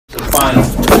final,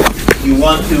 you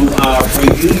want to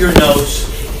review your notes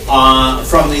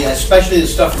from especially the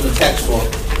stuff from the textbook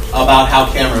about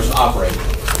how cameras operate.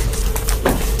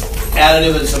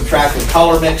 Additive and subtractive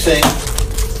color mixing,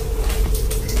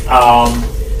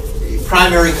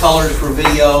 primary colors for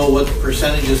video, what the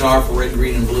percentages are for red,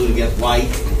 green, and blue to get white.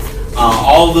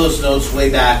 All of those notes way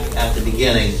back at the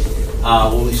beginning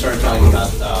when we started talking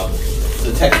about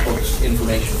the textbook's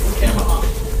information for camera op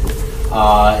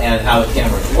and how the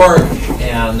cameras work,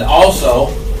 and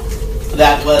also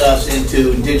that led us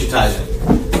into digitizing.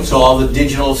 So all the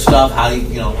digital stuff, how do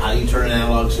you turn an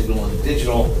analog signal into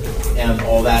digital, and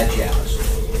all that jazz.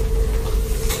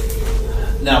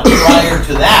 Now, prior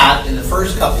to that, in the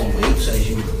first couple of weeks, as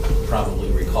you probably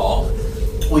recall,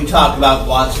 we talked about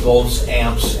watts, volts,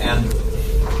 amps, and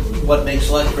what makes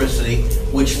electricity,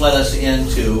 which led us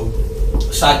into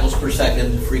cycles per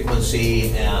second,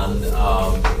 frequency, and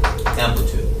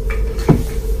amplitude.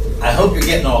 I hope you're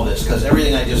getting all this, because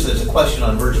everything I just said is a question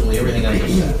on virtually everything I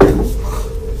just said.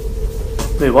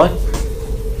 Wait, what?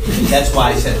 That's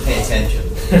why I said pay attention.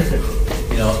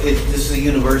 This is a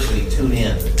university, tune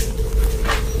in.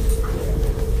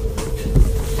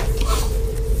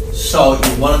 So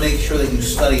you want to make sure that you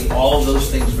study all of those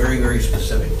things very, very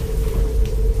specific.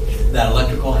 That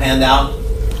electrical handout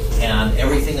and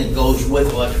everything that goes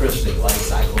with electricity, like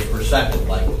cycles per second,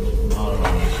 like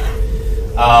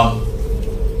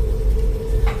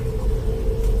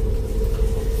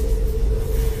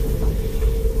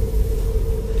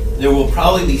there will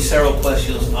probably be several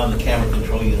questions on the camera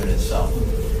control unit itself.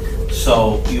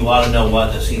 So you ought to know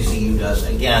what a CCU does.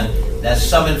 Again, that's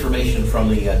some information from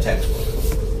the textbook.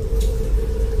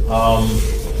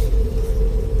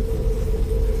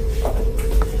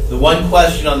 The one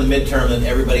question on the midterm that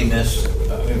everybody missed,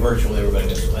 virtually everybody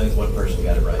missed, I think one person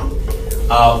got it right.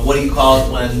 What do you call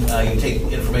it when you take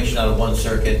information out of one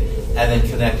circuit and then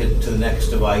connect it to the next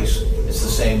device? It's the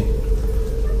same.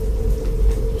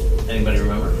 Anybody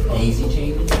remember? Daisy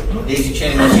chaining? Daisy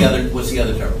chaining, what's the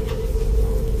other term?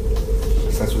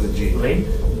 Starts with a G. Link?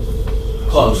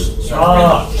 Close.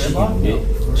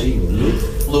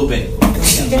 Looping.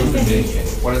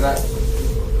 What is that?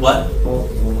 What?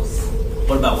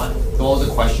 What about what? What was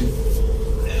the question?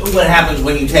 What happens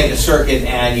when you take a circuit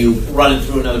and you run it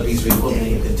through another piece of equipment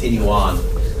and you continue on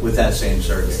with that same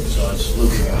circuit? So it's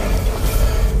looping.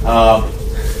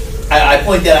 I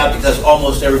point that out because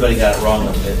almost everybody got it wrong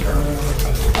on the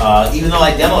midterm. Even though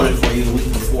I demoed it for you the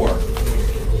week before.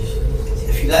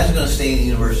 If you guys are going to stay in the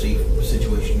university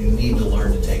situation, you need to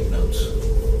learn to take notes.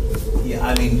 Yeah,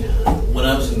 I mean, when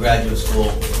I was in graduate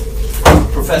school, the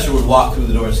professor would walk through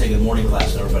the door and say good morning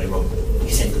class, and everybody wrote, he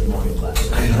said good morning class.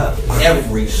 I mean,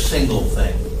 every single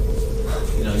thing.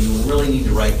 You really need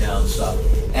to write down stuff.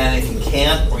 And if you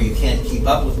can't, or you can't keep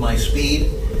up with my speed,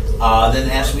 then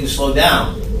ask me to slow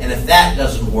down. And if that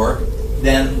doesn't work,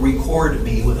 then record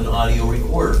me with an audio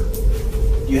recorder.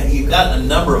 You've got a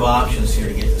number of options here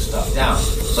to get this stuff down,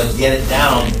 but get it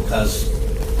down because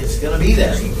it's going to be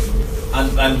there.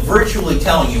 I'm virtually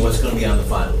telling you what's going to be on the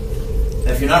final.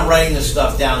 If you're not writing this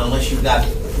stuff down, unless you've got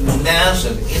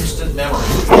massive instant memory,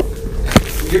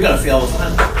 you're going to fail the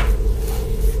final.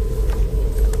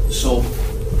 So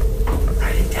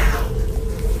write it down.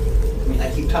 I mean,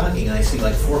 I keep talking, and I see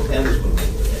like 4 pens moving.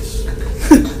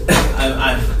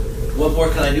 What more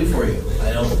can I do for you?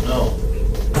 I don't know.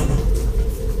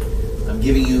 I'm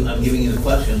giving you the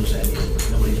questions, and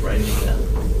nobody's writing it down.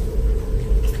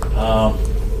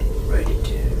 Write it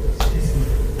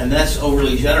down. And that's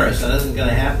overly generous. That isn't going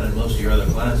to happen in most of your other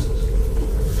classes.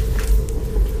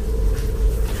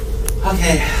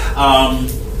 Okay.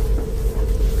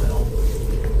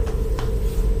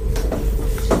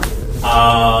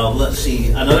 Let's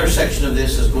see. Another section of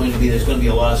this is going to be, there's going to be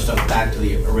a lot of stuff back to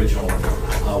the original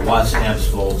watts, amps,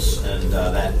 volts, and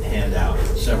that handout.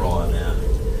 Several on that.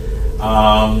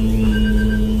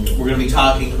 We're going to be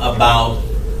talking about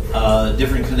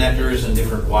different connectors and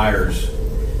different wires.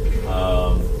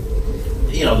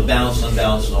 The balance,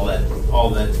 unbalance, and all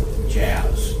that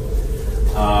jazz.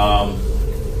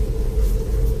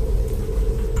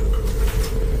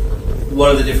 What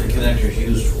are the different connectors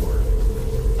used for?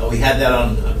 We had that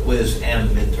on a quiz and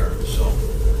midterm, so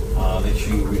make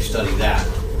sure you restudy that.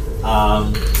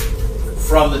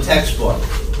 From the textbook,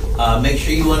 make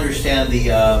sure you understand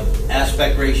the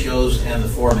aspect ratios and the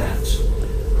formats.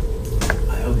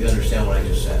 I hope you understand what I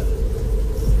just said.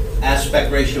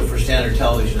 Aspect ratio for standard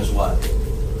television is what?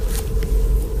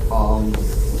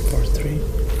 4:3.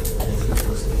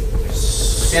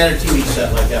 Standard TV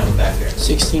set like that one back there.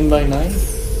 16:9?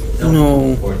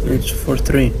 No, it's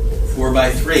 4:3.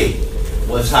 4:3.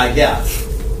 What's high def?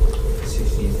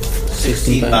 16.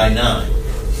 16 by 9.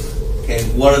 Okay,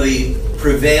 what are the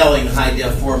prevailing high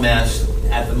def formats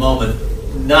at the moment,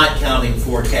 not counting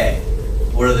 4K?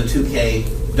 What are the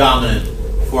 2K dominant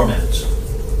formats?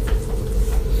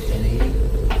 1080.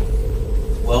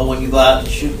 Well, when you go out and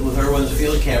shoot with Irwin's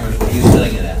field cameras, what are you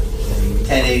setting it at?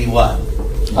 1080 what?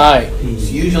 I.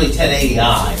 It's usually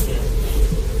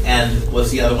 1080i. And what's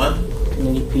the other one?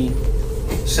 1080p.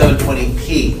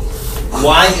 720p.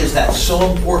 Why is that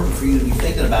so important for you to be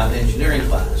thinking about in engineering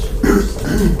class?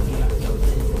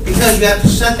 Because you have to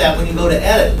set that when you go to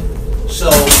edit. So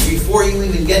before you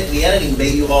even get to the editing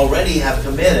bay, you already have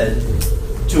committed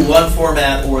to one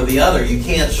format or the other. You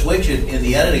can't switch it in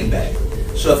the editing bay.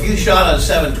 So if you shot on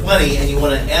 720 and you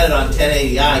want to edit on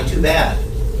 1080i, too bad.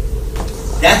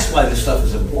 That's why this stuff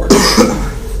is important.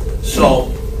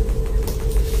 So,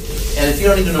 and if you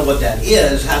don't even know what that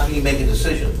is, how can you make a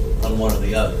decision on one or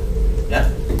the other? Yeah?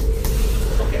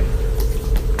 Okay.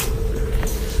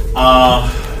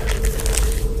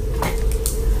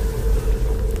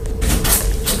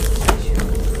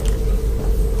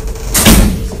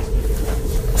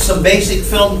 Some basic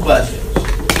film questions.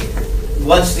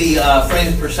 What's the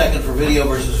frames per second for video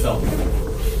versus film?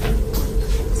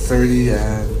 30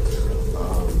 and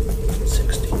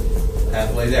 60.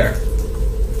 Halfway there.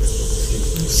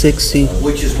 60.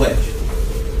 Which is which?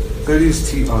 30 is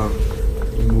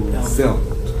film.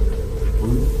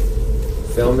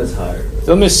 Film is higher.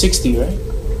 Film is 60, right?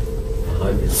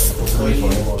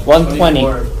 100. 120.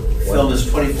 Film is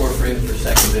 24 frames per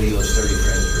second, video is 30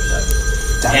 frames per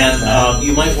second. And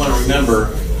you might want to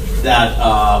remember that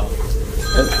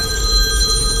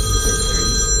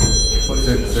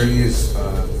 30 is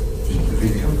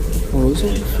video. What was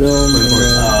it? Film.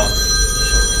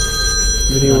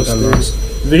 Video was 30. lost.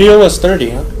 Video was 30,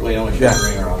 huh? wait, I want you Yeah. to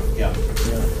bring her off. Yeah.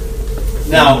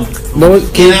 Now, No,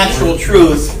 in actual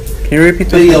truth, can you repeat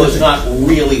the video question? is not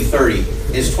really 30.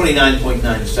 It's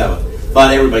 29.97.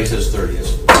 But everybody says 30.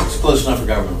 It's close enough for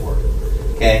government work.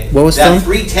 Okay? What was that film?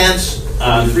 3/10,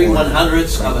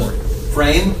 3/100ths of a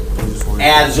frame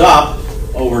adds up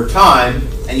over time,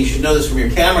 and you should know this from your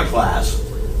camera class.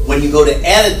 When you go to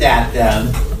edit that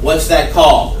then, what's that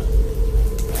called?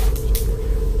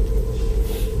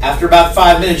 After about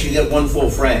 5 minutes, you get one full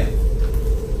frame.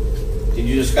 Did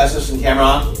you discuss this in camera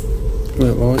on?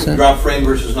 Wait, what was that? Drop frame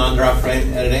versus non-drop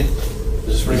frame editing?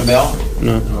 Does this ring a bell?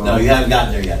 No. No, you haven't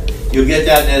gotten there yet. You'll get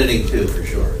that in editing too, for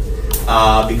sure.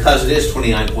 Because it is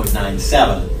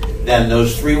 29.97, then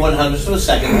those 3/100ths of a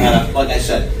second add up, like I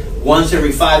said, once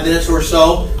every 5 minutes or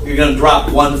so, you're going to drop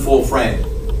one full frame.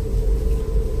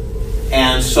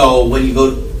 And so when you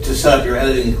go to set up your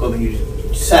editing equipment, you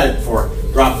set it for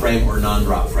drop frame or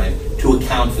non-drop frame to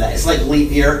account for that. It's like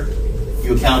leap year.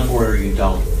 You account for it or you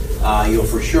don't. You'll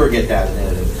for sure get that in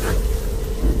editing.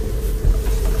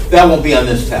 That won't be on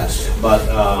this test, but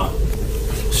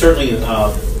certainly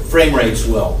frame rates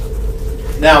will.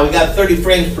 Now, we got 30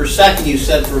 frames per second, you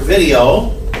said, for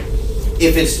video.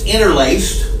 If it's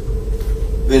interlaced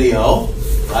video,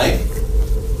 right,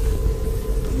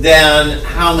 then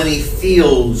how many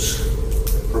fields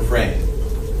per frame?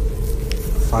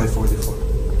 544.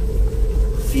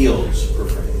 Fields per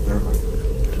frame.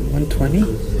 120?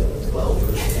 12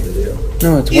 video.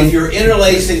 No, it's If you're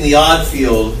interlacing the odd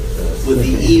field with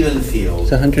the even field,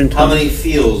 It's 120. how many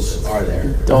fields are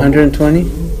there? 120?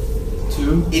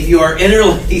 If you are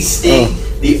interlacing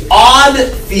the odd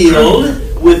field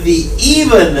with the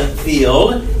even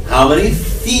field, how many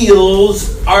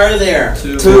fields are there?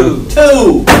 Two.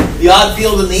 Two. The odd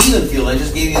field and the even field. I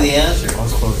just gave you the answer. I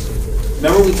was close.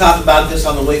 Remember we talked about this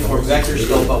on the waveform vector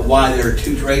scope about why there are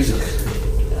two traces.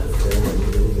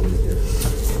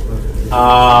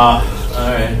 All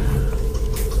right.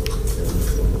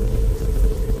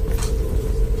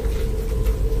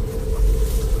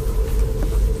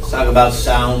 Let's talk about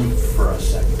sound for a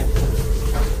second.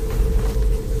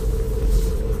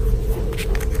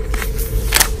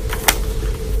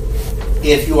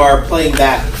 If you are playing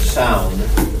back sound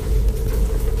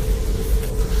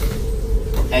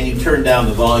and you turn down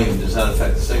the volume, does that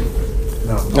affect the signal?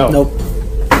 No. No. Nope.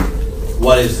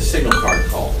 What is the signal card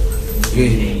called?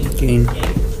 Gain. Gain.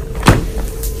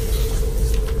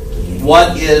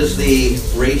 What is the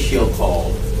ratio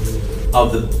called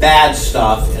of the bad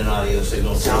stuff in an audio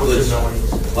signal to the good stuff?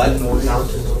 What?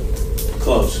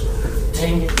 Close.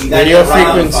 Dang it. You got Radio it right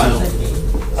on the frequency.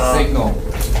 final. Signal.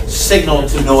 Signal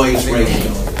to noise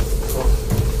ratio.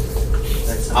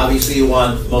 That's Obviously, you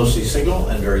want mostly signal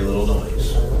and very little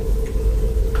noise.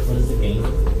 What is the gain?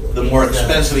 The more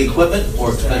expensive equipment,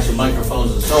 more expensive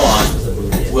microphones and so on,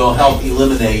 will help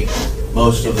eliminate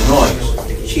most of the noise.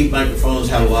 Cheap microphones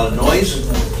have a lot of noise.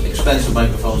 expensive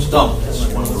microphones don't. That's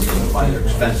one of the reasons why they're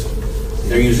expensive.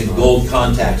 They're using gold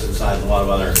contacts inside and a lot of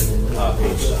other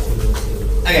cool stuff.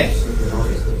 Okay.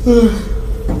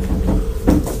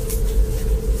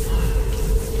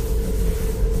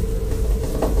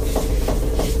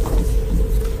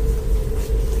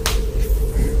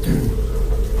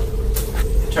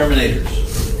 Terminators.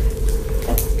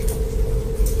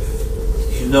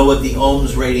 You know what the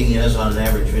ohms rating is on an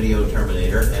average video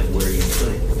terminator and where you put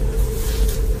it.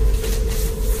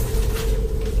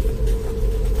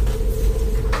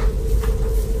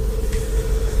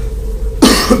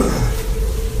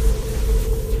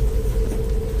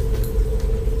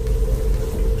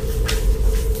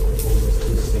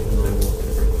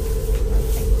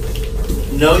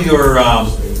 Know your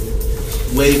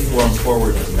waveform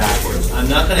forward and backwards. I'm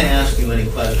not going to ask you any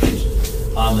questions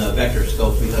on the vector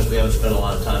scope because we haven't spent a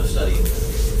lot of time studying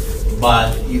it.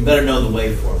 But you better know the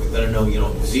waveform. You better know,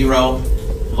 zero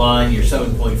line, your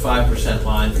 7.5%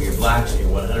 line for your blacks, and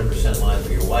your 100% line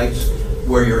for your whites,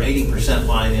 where your 80%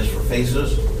 line is for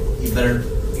faces. You better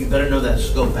know that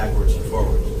scope backwards and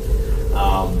forwards,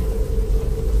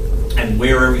 and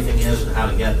where everything is and how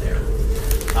to get there.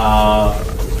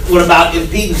 What about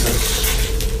impedances?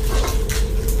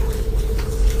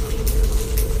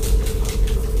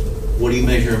 What do you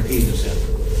measure impedance in?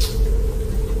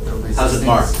 How's it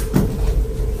marked?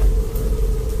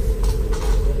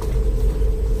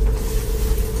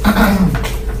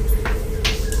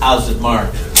 How's it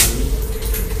marked?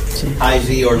 High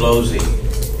Z or low Z? You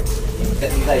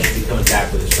guys should be coming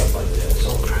back with stuff like this.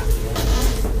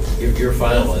 Your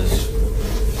final is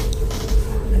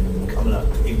coming up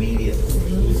immediately.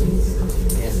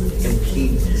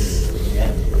 Impedance.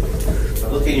 Yeah.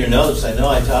 Look in your notes. I know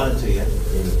I taught it to you.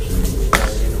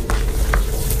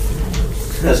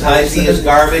 Because high Z is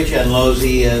garbage and low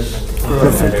Z is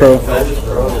Pro.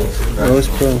 Lowest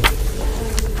pro.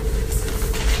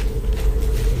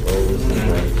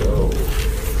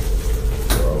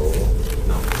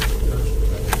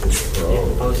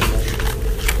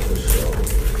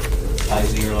 High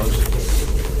Z or low Z.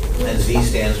 And Z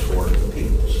stands for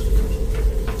impedance.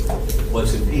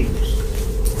 What's impedance?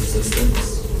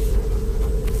 Resistance.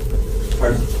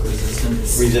 Pardon?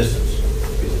 Resistance. Resistance.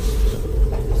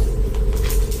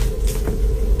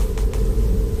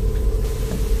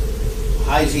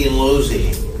 High Z and low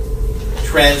Z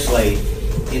translate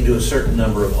into a certain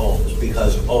number of ohms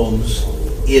because ohms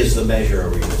is the measure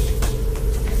of resistance.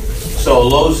 So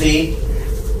low Z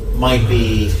might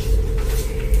be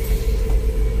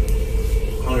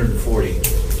 140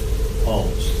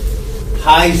 ohms.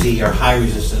 High Z or high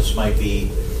resistance might be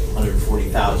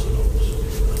 140,000 ohms.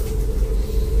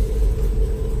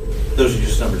 Those are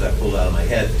just numbers I pulled out of my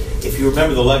head. If you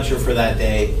remember the lecture for that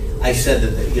day, I said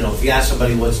that, if you ask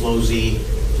somebody what's low Z,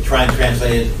 to try and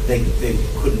translate it, they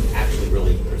couldn't actually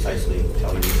really precisely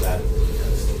tell you that.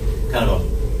 It's kind of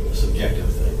a subjective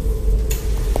thing.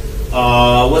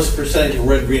 What's the percentage of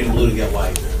red, green, and blue to get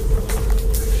white?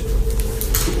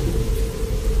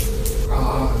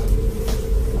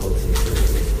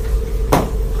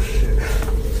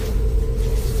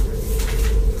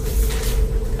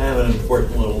 Kind of an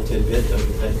important little tidbit, don't you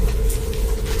think?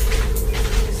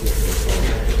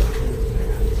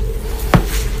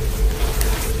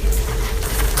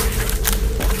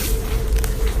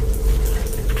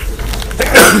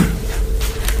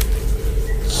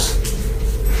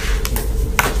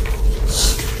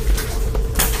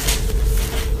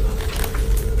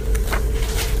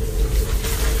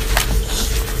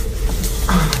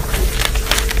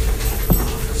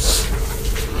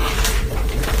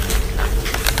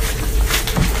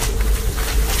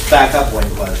 Back up one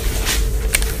question.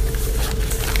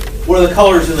 What are the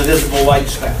colors in the visible light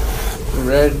spectrum?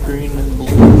 Red, green, and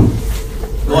blue.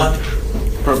 Go on.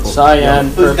 Purple. Cyan,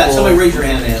 Who's got, somebody purple. raise your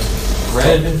hand and answer.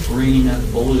 Red, green,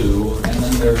 blue, and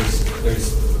then there's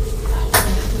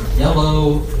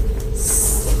yellow,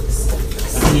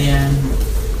 cyan.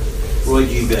 Roy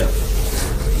G. Biv.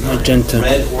 Magenta.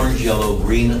 Red, orange, yellow,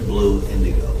 green, blue,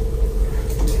 indigo.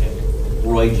 Okay.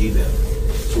 Roy G. Biv.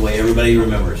 It's the way everybody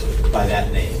remembers it, by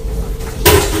that name.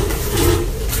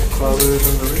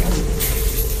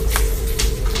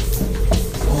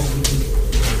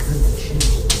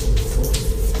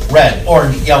 Red,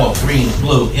 orange, yellow, green,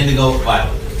 blue, indigo,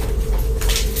 violet.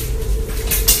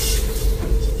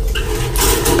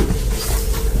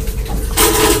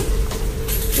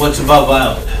 What's above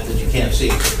violet that you can't see?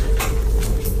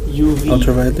 UV.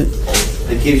 Ultraviolet.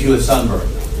 That gives you a sunburn?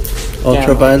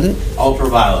 Ultraviolet.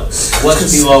 Ultraviolet.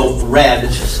 What's below red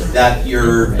that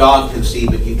your dog can see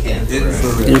but you can't?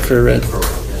 Infrared.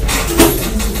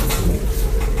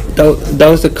 That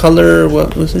was the color.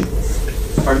 What was it?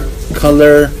 Pardon?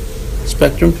 Color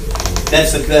spectrum.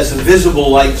 That's the visible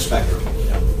light spectrum,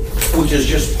 which is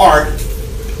just part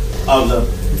of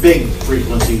the big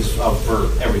frequencies for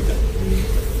everything.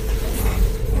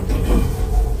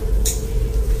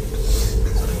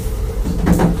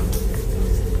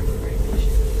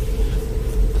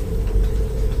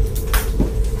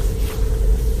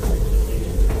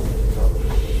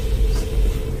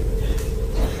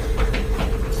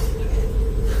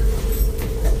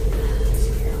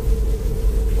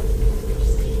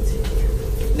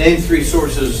 Name 3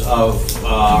 sources of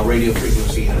radio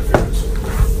frequency interference.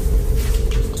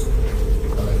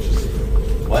 Electricity.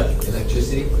 What?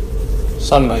 Electricity.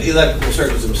 Sunlight. Electrical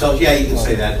circuits themselves. Yeah, you can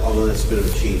say that, although that's a bit of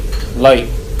a cheat. Light.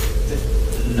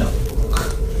 No.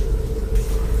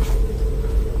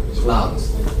 Clouds.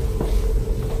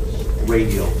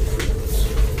 Radio frequency.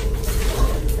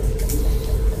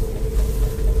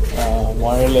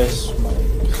 Wireless.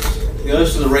 You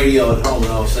listen to the radio at home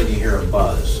and all of a sudden you hear a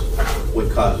buzz. What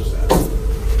causes that?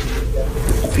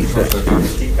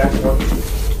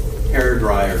 Hair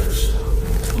dryers,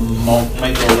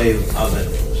 microwave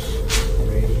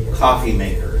ovens, coffee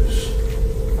makers,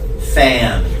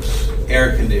 fans,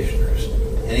 air conditioners,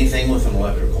 anything with an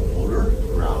electrical motor,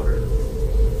 Router.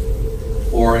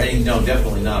 or any, no,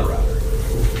 definitely not a router.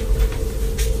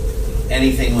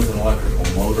 Anything with an electrical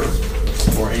motor,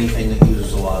 or anything that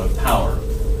uses a lot of power.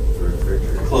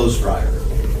 Clothes dryer,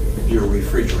 your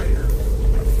refrigerator.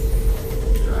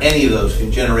 Any of those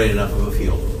can generate enough of a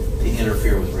field to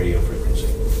interfere with radio frequency.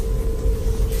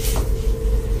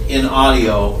 In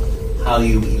audio, how do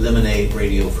you eliminate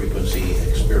radio frequency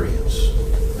experience?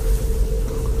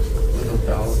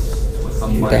 With a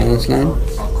mic. Balance line.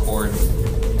 A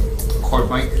cord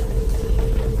mic.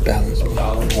 Balance.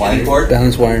 Any cord?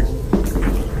 Balance wire.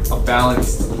 A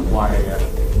balanced wire, yeah.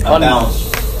 A balance.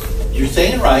 You're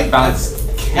saying it right. Balanced.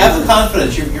 Have the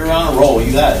confidence. You're on a roll.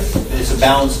 You got it. It's a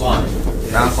balanced line.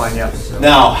 Balance line, yeah.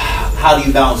 Now, how do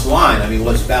you balance the line? I mean,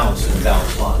 what's balanced in a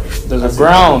balanced line? There's a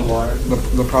ground.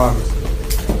 The product.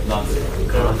 Not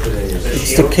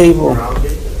It's the cable. no.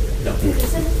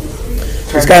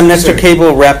 It's got an extra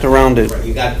cable wrapped around it. Right.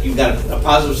 You got a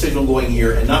positive signal going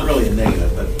here, and not really a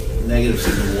negative, but a negative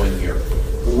signal going here,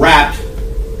 wrapped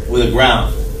with a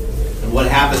ground. And what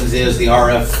happens is the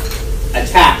RF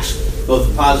attacks both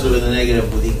the positive and the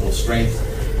negative with equal strength,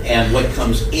 and what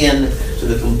comes in to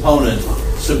the component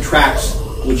subtracts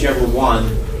whichever one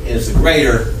is the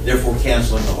greater, therefore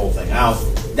canceling the whole thing out.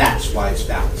 That's why it's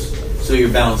balanced. So you're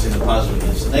balancing the positive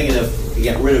against the negative to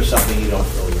get rid of something you don't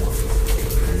really want.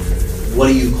 What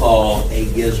do you call a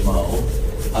gizmo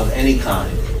of any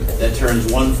kind that turns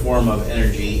one form of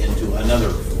energy into another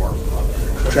form of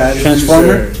energy?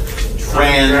 Transformer?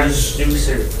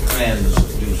 Transducer.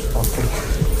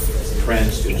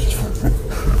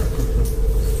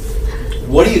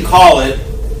 What do you call it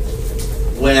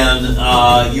when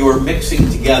you're mixing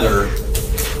together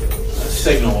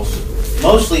signals,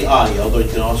 mostly audio, but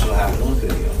it can also happen with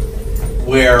video,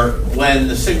 where when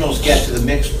the signals get to the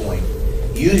mix point,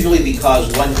 usually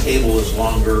because one cable is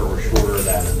longer or shorter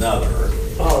than another,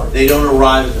 they don't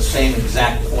arrive at the same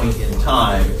exact point in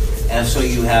time, and so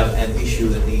you have an issue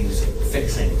that needs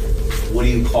fixing. What do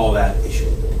you call that issue?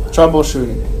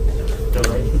 Troubleshooting.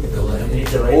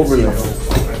 Overlay.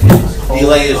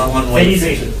 Delay is one way.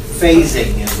 Phasing.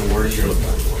 Phasing is the word you're looking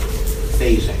for.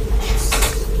 Phasing.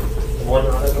 What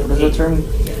is the term?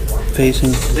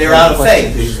 Phasing. They're out of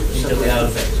phase. Simply out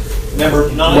of phase. Remember,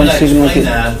 not only did I explain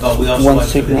that, but we also one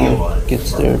watched the video signal on it.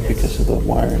 gets there because of the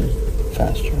wiring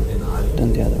faster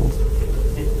than the other one.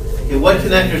 Okay, what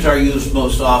connectors are used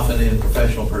most often in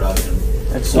professional production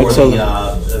for Excel.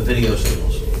 the video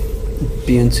signals?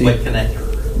 BNC. What connector?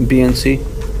 BNC.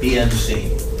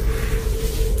 BNC.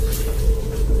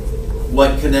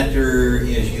 What connector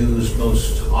is used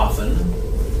most often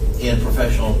in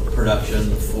professional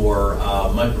production for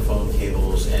microphone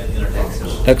cables and internet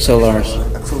cables? XLRs.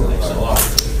 XLR.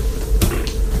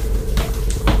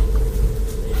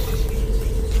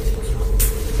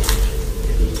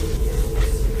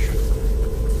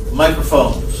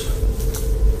 Microphones.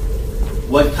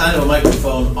 What kind of a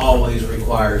microphone always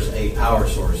requires a power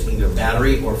source, either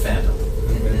battery or phantom?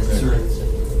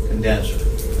 Condenser.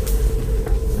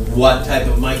 What type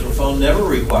of microphone never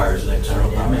requires an external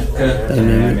power source?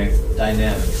 Dynamic.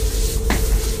 Dynamic.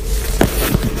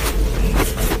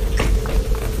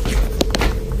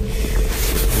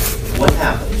 What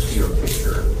happens to your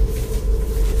picture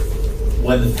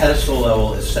when the pedestal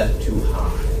level is set too high?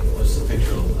 What's the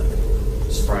picture look like?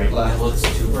 It's bright. It looks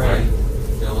too bright.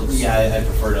 It looks, Yeah, I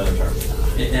prefer another term.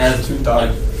 it has Too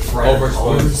dark.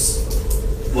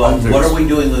 Overexposed. Well, what are we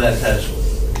doing with that pedestal?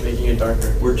 Making it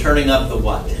darker. We're turning up the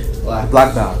what? Black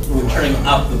dot. We're turning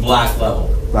up the black level.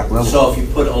 Black level. So if you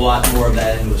put a lot more of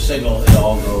that into a signal, it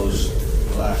all goes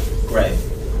black, gray.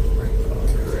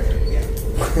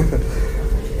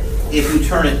 If you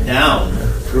turn it down,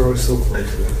 You're so close.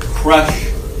 crush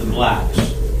the blacks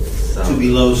to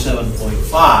below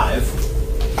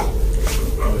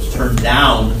 7.5, or it's turned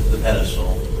down the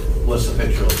pedestal, what's the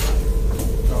picture look like?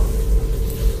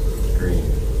 Green.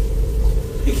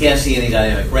 You can't see any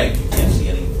dynamic range. You can't see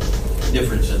any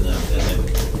difference in the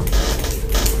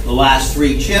last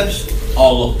three chips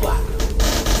all look black.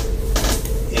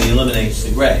 It eliminates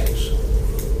the grays.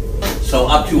 So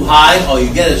up too high, all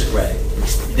you get is gray.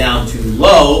 Down too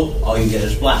low, all you get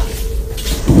is black.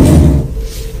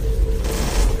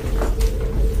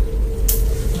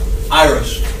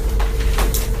 Iris.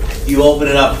 You open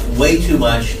it up way too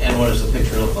much, and what does the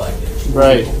picture look like?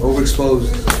 Right.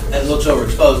 Overexposed. It looks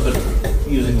overexposed, but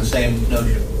using the same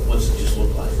notion, what's it just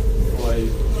look like?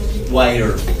 White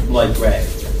or light gray.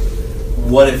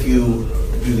 What if you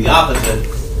do the opposite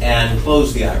and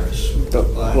close the iris?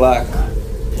 Black.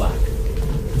 Black.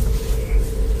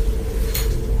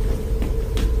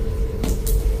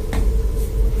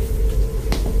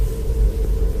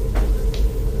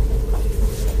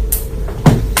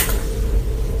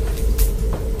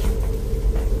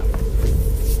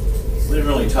 We didn't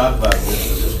really talk about this,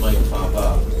 but this might pop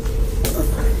up.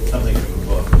 Something from the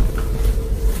book.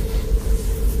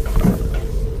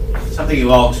 Something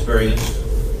you've all experienced.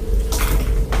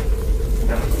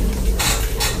 I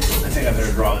think I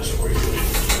better draw this for you.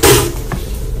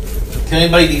 Can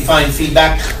anybody define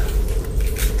feedback?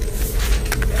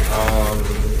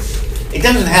 It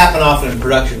doesn't happen often in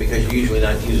production because you're usually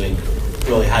not using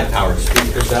really high-powered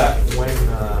speakers. Is that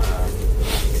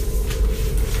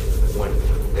when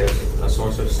there's a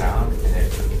source of sound and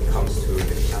it comes to a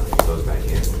sound and goes back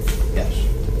in? Yes.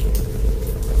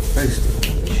 Nice.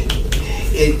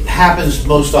 It happens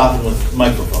most often with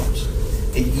microphones.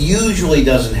 It usually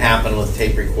doesn't happen with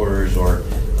tape recorders or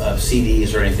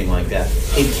CDs or anything like that.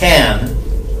 It can,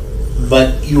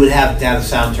 but you would have to have the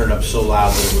sound turned up so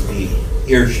loud that it would be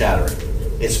ear-shattering.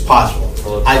 It's possible.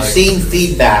 Well, I've like- seen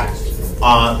feedback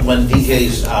on when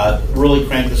DJs really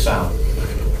crank the sound,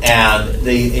 and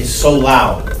it's so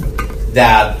loud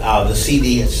that the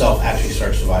CD itself actually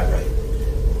starts to vibrate.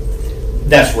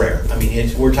 That's rare. I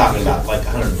mean, we're talking about like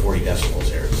 140 decibels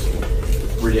here. It's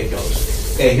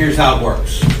ridiculous. Okay, here's how it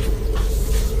works.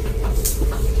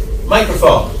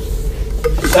 Microphone.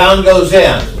 Sound goes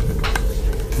in.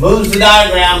 Moves the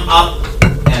diagram up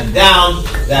and down.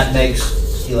 That makes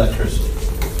electricity.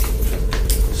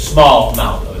 Small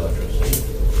amount of electricity.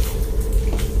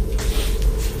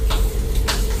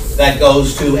 That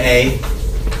goes to a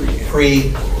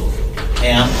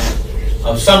pre-amp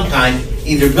of some kind,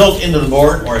 either built into the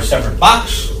board or a separate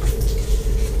box.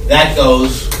 That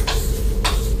goes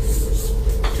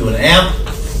to an amp,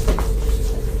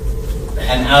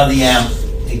 and out of the amp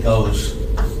it goes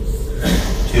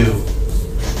to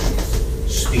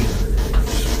speakers.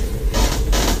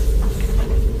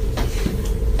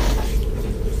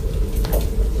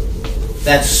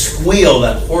 That squeal,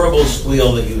 that horrible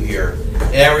squeal that you hear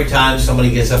every time somebody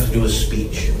gets up to do a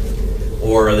speech,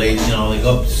 or they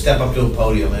go step up to a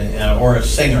podium, or a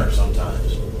singer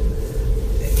sometimes.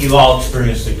 You've all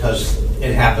experienced it because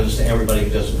it happens to everybody who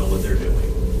doesn't know what they're doing.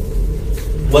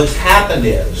 What's happened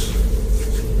is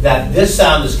that this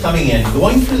sound is coming in,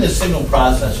 going through the signal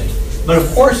processing, but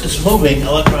of course it's moving,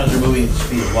 electrons are moving at the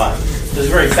speed of light. It's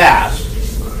very fast.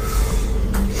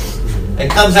 It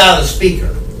comes out of the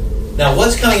speaker. Now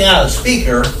what's coming out of the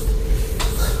speaker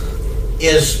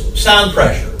is sound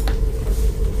pressure.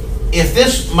 If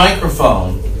this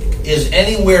microphone is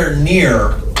anywhere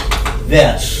near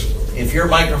this, if your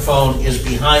microphone is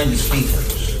behind the speakers,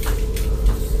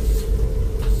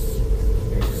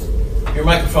 your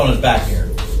microphone is back here.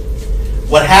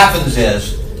 What happens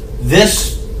is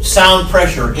this sound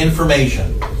pressure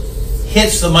information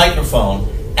hits the microphone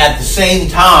at the same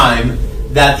time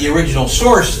that the original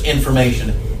source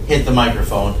information hit the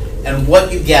microphone, and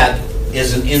what you get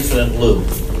is an infinite loop.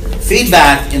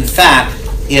 Feedback, in fact,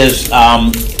 is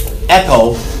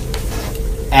echo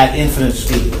at infinite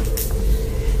speed.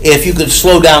 If you could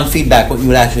slow down feedback, what you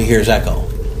would actually hear is echo.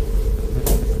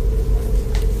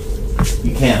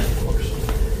 You can't, of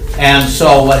course. And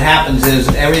so what happens is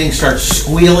everything starts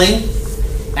squealing,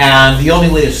 and the only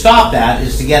way to stop that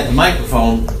is to get the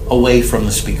microphone away from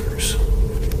the speakers.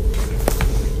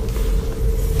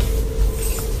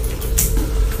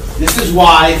 This is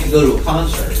why, if you go to a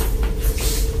concert,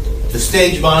 the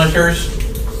stage monitors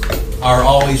are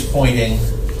always pointing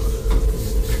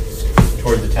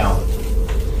toward the talent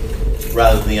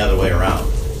rather than the other way around.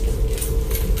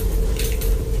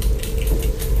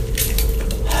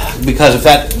 Because if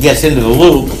that gets into the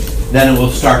loop, then it will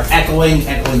start echoing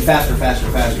faster, faster,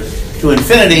 faster to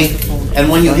infinity. And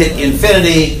when you hit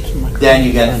infinity, then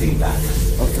you get feedback.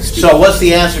 So what's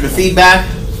the answer to feedback?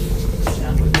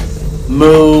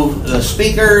 Move the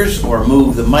speakers or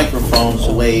move the microphones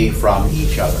away from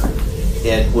each other.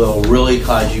 It will really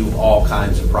cause you all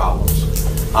kinds of problems.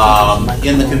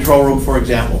 In the control room, for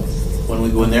example, when we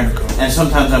go in there, and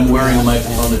sometimes I'm wearing a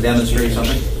microphone to demonstrate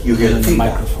something, you hear the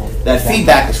feedback. That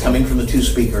feedback is coming from the two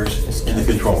speakers in the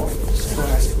control room.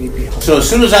 So as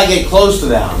soon as I get close to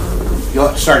them,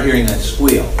 you'll start hearing that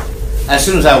squeal. As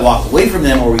soon as I walk away from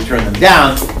them or we turn them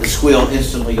down, the squeal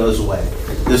instantly goes away.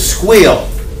 The squeal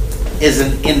is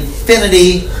an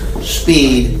infinity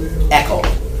speed echo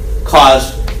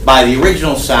caused by the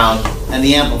original sound and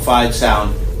the amplified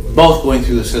sound both going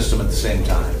through the system at the same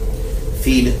time.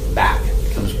 Feedback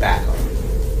comes back on.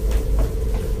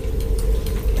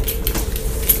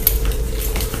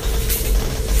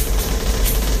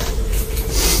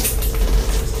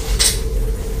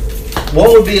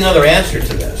 What would be another answer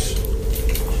to this?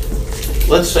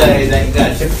 Let's say that you've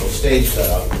got a typical stage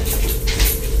setup,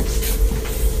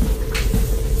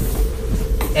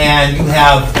 and you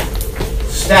have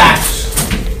stacks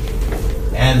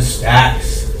and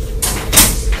stacks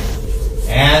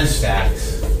and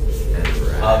stacks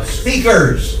of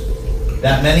speakers.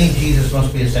 That many, Jesus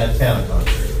must be a Santana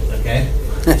concert, okay?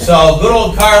 So good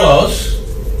old Carlos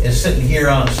is sitting here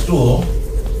on a stool,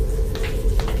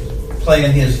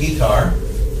 playing his guitar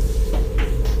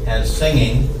and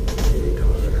singing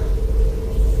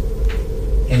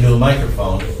into a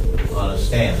microphone on a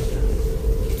stand.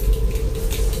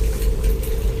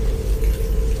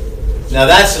 Now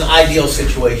that's an ideal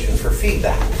situation for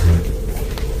feedback,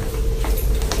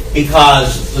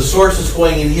 because the source that's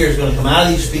going in here is going to come out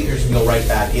of these speakers and go right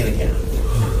back in again.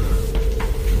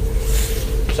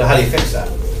 So how do you fix that?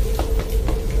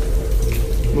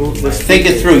 Think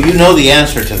it through. You know the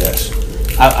answer to this.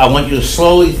 I want you to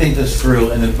slowly think this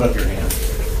through and then put up your hand.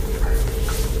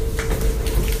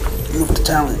 Move the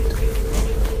talent.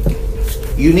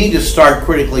 You need to start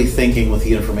critically thinking with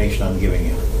the information I'm giving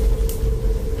you.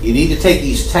 You need to take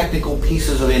these technical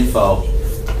pieces of info,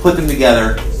 put them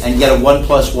together, and get a 1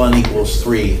 + 1 =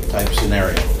 3 type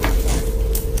scenario.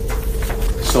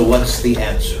 So what's the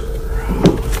answer?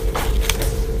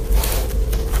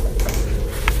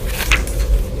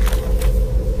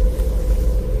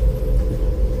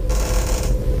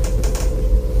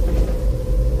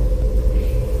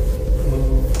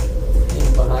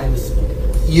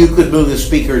 You could move the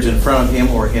speakers in front of him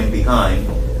or him behind,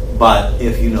 but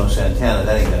if you know Santana,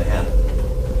 that ain't going to happen.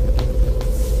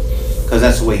 Because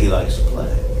that's the way he likes to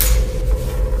play.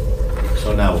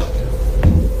 So now what?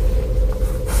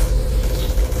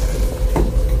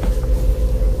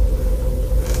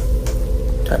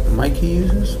 Type of mic he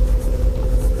uses?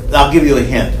 I'll give you a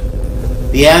hint.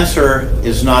 The answer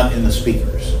is not in the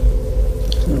speakers.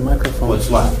 It's in the microphone. What's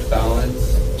left?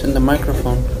 Balance. It's in the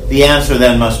microphone. The answer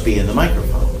then must be in the microphone.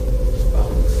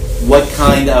 What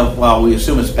kind of, well, we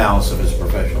assume it's balance if it's a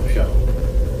professional show.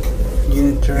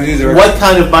 Unidirectional. What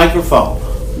kind of microphone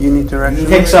Unidirectional.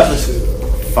 picks up this?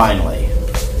 Finally.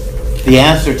 The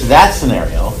answer to that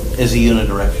scenario is a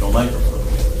unidirectional microphone.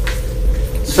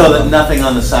 So that nothing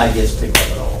on the side gets picked up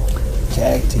at all.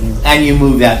 Tag team. And you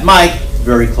move that mic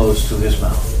very close to his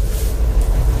mouth.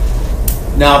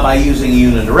 Now by using a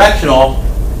unidirectional,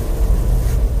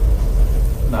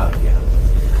 not again.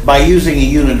 By using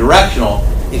a unidirectional,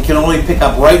 it can only pick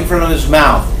up right in front of his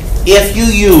mouth. If you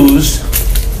use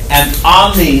an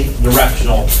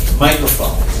omnidirectional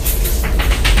microphone,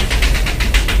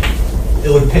 it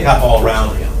would pick up all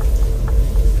around him.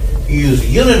 If you use a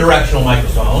unidirectional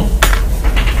microphone,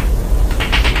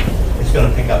 it's going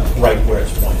to pick up right where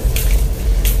it's pointed.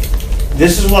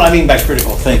 This is what I mean by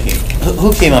critical thinking.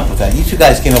 Who came up with that? You two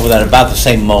guys came up with that about the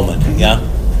same moment, yeah?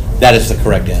 That is the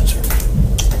correct answer.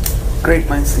 Great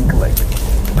minds think alike.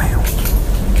 Bam.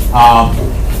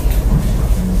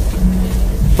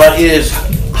 But it is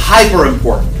hyper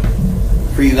important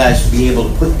for you guys to be able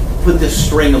to put this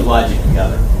string of logic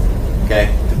together,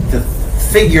 okay? To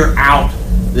figure out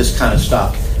this kind of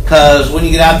stuff. Because when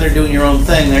you get out there doing your own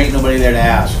thing, there ain't nobody there to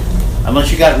ask.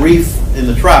 Unless you got Reef in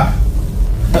the truck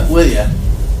with you,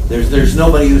 there's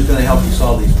nobody who's going to help you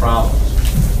solve these problems.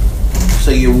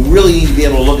 So you really need to be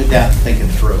able to look at that and think it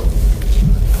through.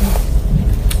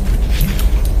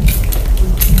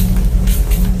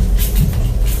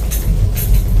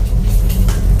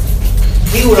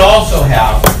 He would also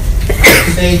have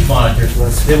stage monitors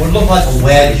that would look like a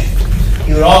wedge.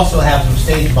 He would also have some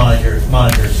stage monitors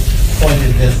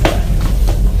pointed this way.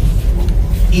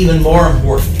 Even more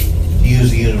important to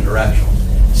use the unidirectional.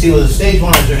 See, with the stage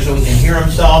monitor so he can hear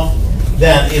himself,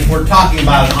 then if we're talking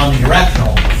about an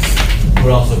omnidirectional, we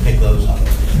would also pick those up.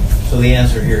 So the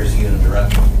answer here is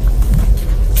unidirectional.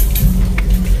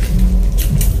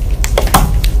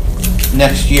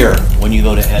 Next year, when you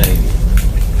go to NAB,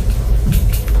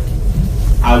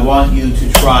 I want you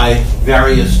to try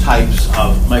various types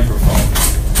of microphones.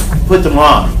 Put them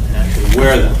on, and actually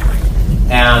wear them,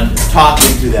 and talk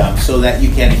into them so that you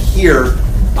can hear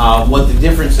what the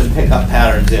difference in pickup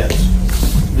patterns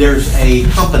is. There's a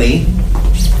company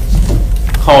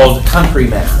called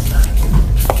Countryman.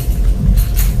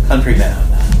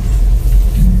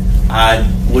 I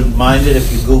wouldn't mind it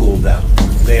if you Googled them.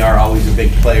 They are always a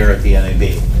big player at the NAB.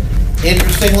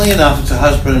 Interestingly enough, it's a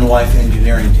husband and wife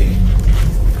engineering team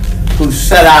who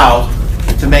set out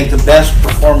to make the best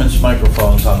performance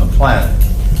microphones on the planet.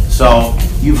 So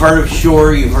you've heard of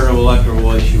Shure, you've heard of Electro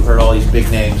Voice, you've heard all these big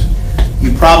names.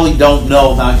 You probably don't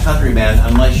know about Countryman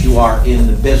unless you are in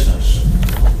the business.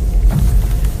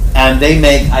 And they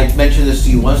make, I mentioned this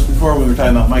to you once before when we were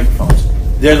talking about microphones.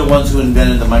 They're the ones who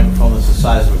invented the microphone that's the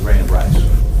size of a grain of rice.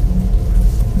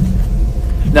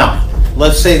 Now,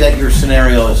 let's say that your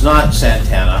scenario is not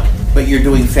Santana, but you're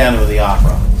doing Phantom of the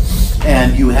Opera.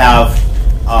 And you have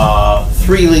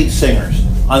 3 lead singers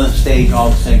on the stage all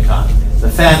at the same time. The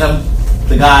Phantom,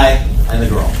 the guy, and the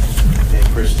girl. Okay,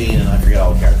 Christine, and I forget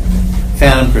all the characters.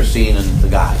 Phantom, Christine, and the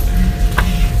guy.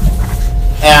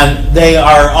 And they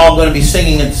are all going to be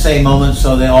singing at the same moment,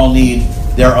 so they all need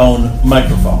their own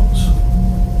microphones.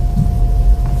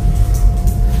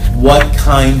 What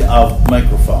kind of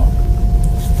microphone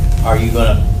are you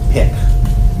going to pick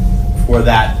for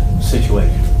that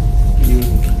situation?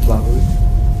 Lavalier.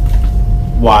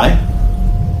 Why?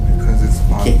 Because it's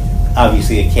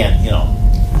Obviously, it can't,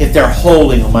 if they're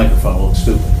holding a microphone, it looks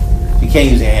stupid. You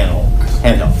can't use a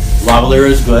handheld. Lavalier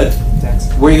is good.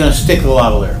 Where are you going to stick the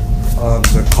lavalier?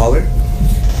 The collar?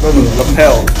 No, the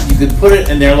lapel. You could put it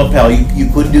in their lapel. You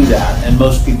could do that, and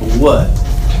most people would.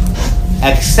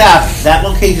 Except that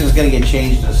location is going to get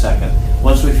changed in a second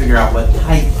once we figure out what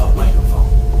type of microphone.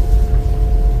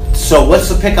 So what's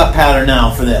the pickup pattern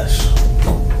now for this?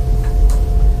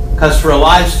 Because for a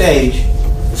live stage,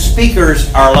 the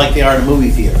speakers are like they are in a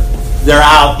movie theater. They're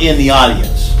out in the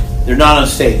audience. They're not on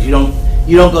stage. You don't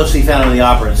go see Phantom of the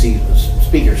Opera and see the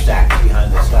speaker stacks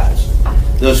behind the slats.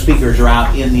 Those speakers are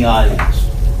out in the audience.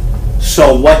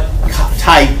 So what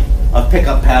type of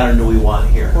pickup pattern do we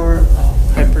want here? Or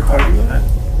hypercardioid.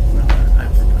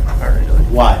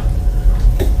 Why?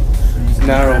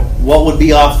 Narrow. What would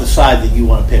be off the side that you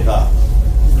want to pick up?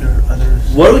 There are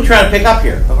others. What are we trying to pick up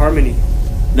here? The harmony.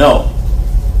 No.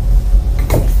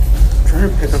 I'm trying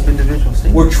to pick up individual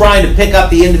singers. We're trying to pick up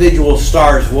the individual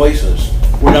stars' voices.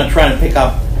 We're not trying to pick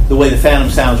up the way the Phantom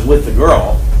sounds with the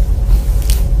girl.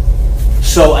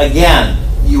 So again,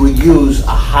 you would use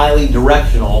a highly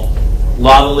directional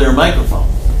lavalier microphone.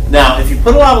 Now, if you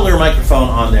put a lavalier microphone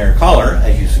on their collar,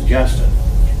 as you suggested,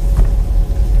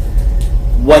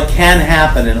 what can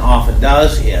happen, and often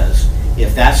does, is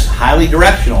if that's highly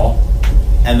directional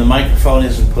and the microphone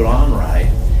isn't put on right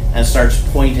and starts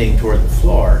pointing toward the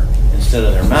floor instead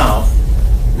of their mouth,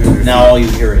 now all you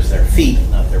hear is their feet,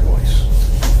 not their voice.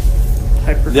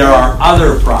 There are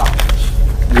other problems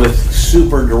with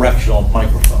super directional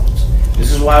microphones.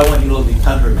 This is why I want you to look at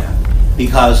Countryman,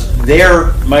 because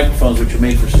their microphones, which are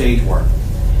made for stage work,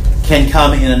 can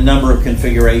come in a number of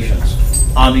configurations: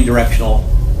 omnidirectional,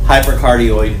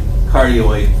 hypercardioid,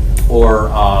 cardioid, or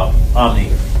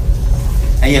omni.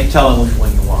 And you have to tell them which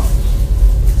one you want.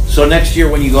 So next year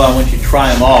when you go, I want you to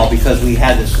try them all, because we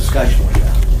had this discussion with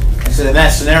them. I said, in that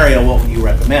scenario, what would you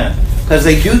recommend? Because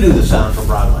they do the sound for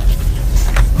Broadway.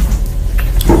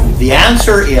 The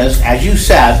answer is, as you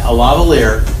said, a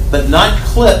lavalier, but not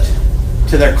clipped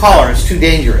to their collar. It's too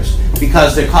dangerous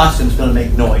because their costume's going to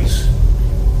make noise.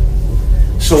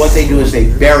 So what they do is they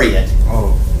bury it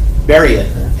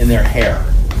in their hair.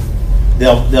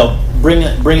 They'll bring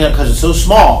it because it's so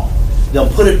small. They'll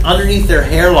put it underneath their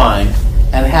hairline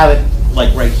and have it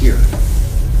like right here.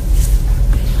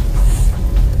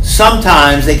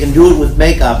 Sometimes they can do it with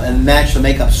makeup and match the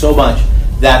makeup so much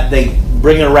that they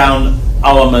bring it around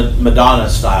a la Madonna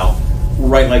style,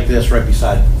 right like this, right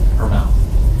beside her mouth.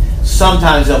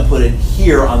 Sometimes they'll put it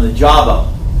here on the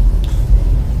jawbone.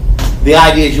 The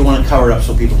idea is you want to cover it up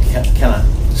so people cannot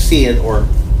see it, or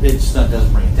it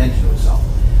doesn't bring attention to itself.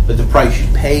 But the price you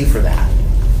pay for that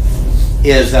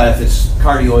is that if it's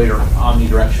cardioid or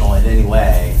omnidirectional in any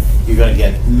way, you're going to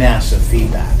get massive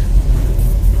feedback.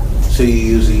 So you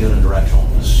use a unidirectional,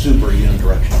 a super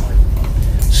unidirectional microphone,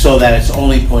 so that it's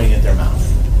only pointing at their mouth.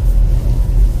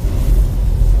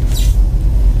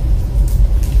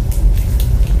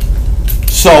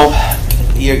 So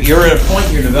you're at a point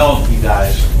in your development, you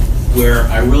guys, where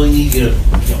I really need you to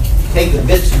take the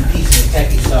bits and pieces of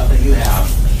techie stuff that you have,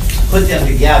 put them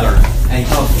together, and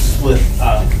come up with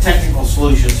technical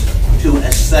solutions to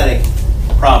aesthetic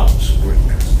problems.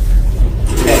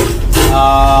 Okay, we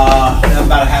have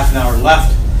about a half an hour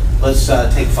left. Let's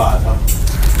take 5, huh?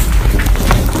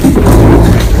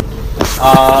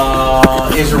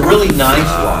 It's a really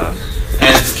nice one,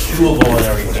 and it's chewable and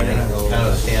everything. Kind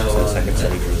of a standalone.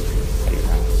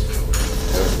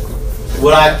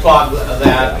 Would I plug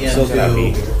that into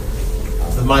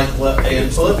the mic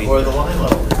input or the line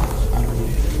level?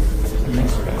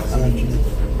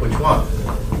 Which one?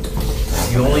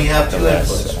 You only have 2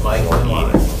 inputs, mic and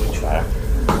line.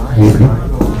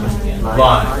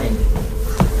 Line.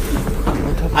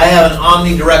 I have an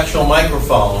omnidirectional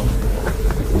microphone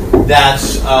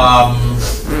that's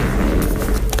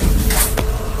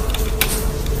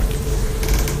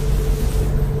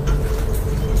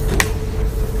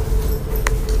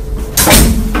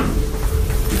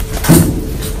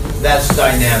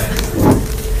dynamic.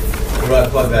 Where do I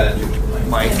plug that into?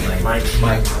 Mic.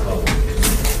 Oh.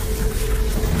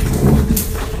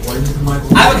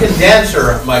 I have a condenser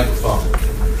microphone.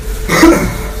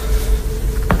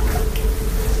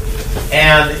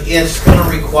 And it's going to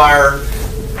require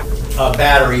a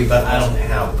battery, but I don't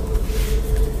have one.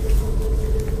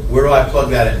 Where do I plug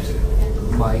that into?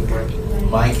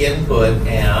 Mic input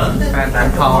and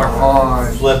Phantom power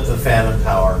on. Flip the phantom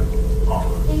power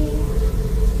on.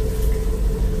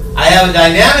 I have a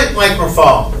dynamic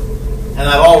microphone, and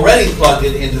I've already plugged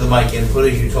it into the mic input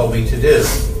as you told me to do.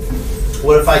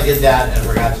 What if I did that and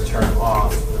forgot to turn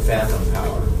off the phantom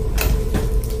power?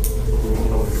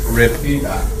 Rip.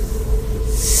 Feedback.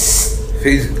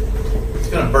 Phase. It's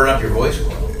going to burn up your voice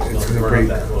coil. It's going to break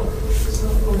that little.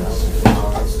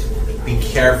 Be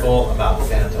careful about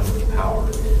phantom power.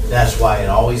 That's why it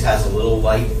always has a little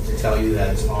light to tell you that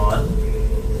it's on.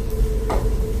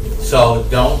 So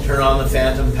don't turn on the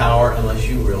phantom power unless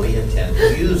you really intend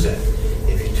to use it.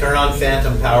 If you turn on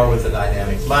phantom power with a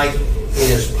dynamic mic, it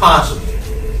is possible,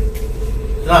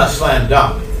 it's not a slam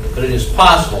dunk, but it is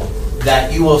possible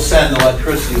that you will send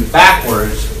electricity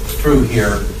backwards through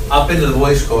here, up into the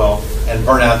voice coil, and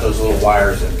burn out those little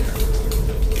wires in there.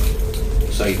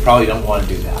 So you probably don't want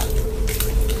to do that.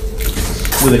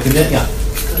 With a condenser, yeah.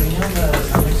 So you know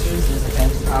the mixers, there's a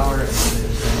phantom power and there's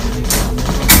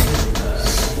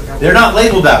They're not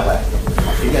labeled that way.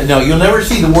 No, you'll never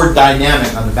see the word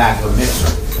dynamic on the back of a mixer.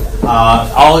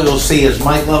 All you'll see is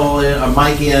mic level in, or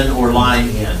mic in, or line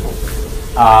in.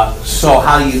 So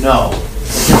how do you know?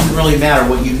 It doesn't really matter.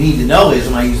 What you need to know is,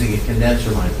 am I using a condenser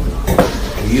mic or not?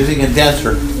 If you're using a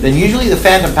condenser, then usually the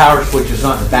phantom power switch is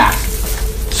not in the back.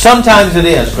 Sometimes it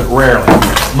is, but rarely.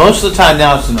 Most of the time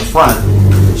now it's in the front,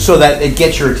 so that it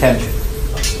gets your attention.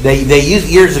 They used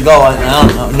years ago, I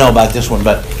don't know about this one,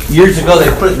 but years ago they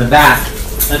put it in the back,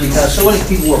 and because so many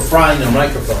people were frying their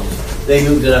microphones, they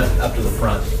moved it up to the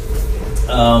front.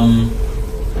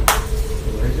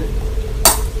 Where is it?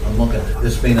 I'm looking.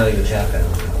 This may not even have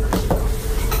phantom power.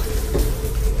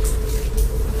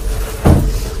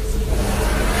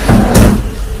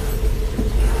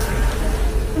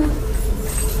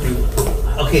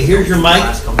 Okay, here's your mic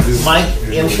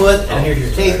input, and here's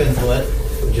your tape input,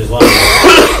 which is loud.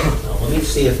 Let me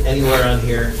see if anywhere on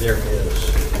here there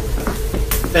is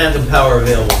phantom power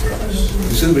available for us.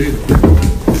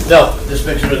 No, this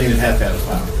mixer doesn't even have phantom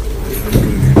power.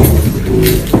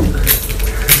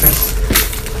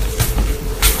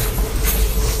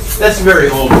 That's a very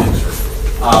old mixer.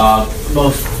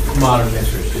 Most modern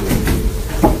mixers do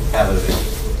have it available.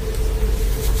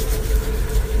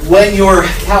 When you're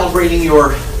calibrating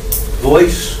your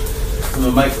voice from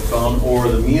the microphone or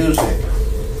the music,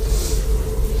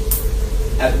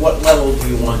 at what level do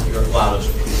you want your loudest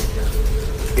to be?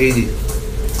 80.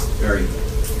 Very good.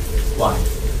 Why?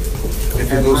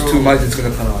 If it goes too much, it's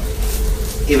going to cut off.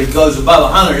 If it goes above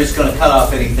 100, it's going to cut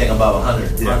off anything above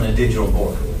 100 on the digital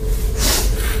board.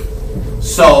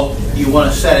 So you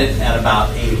want to set it at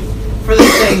about 80. For the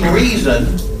same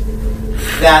reason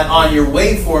that on your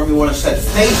waveform you want to set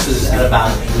faces at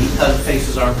about 80 because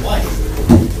faces aren't white.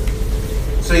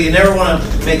 So you never want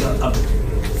to make a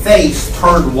face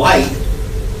turn white.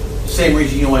 Same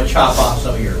reason you want to chop off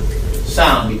some of your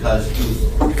sound because you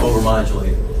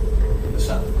overmodulate the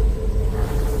sound.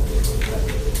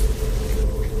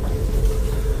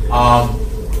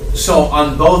 So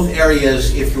on both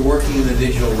areas, if you're working in the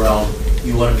digital realm,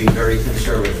 you want to be very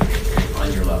conservative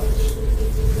on your levels.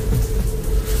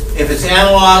 If it's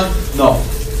analog, no.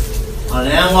 On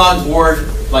an analog board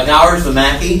like ours, the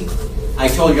Mackie, I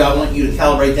told you I want you to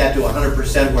calibrate that to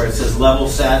 100% where it says level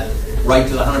set, right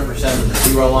to the 100% of the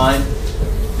 0 line.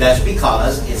 That's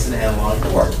because it's an analog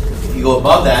board. If you go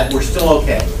above that, we're still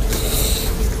okay.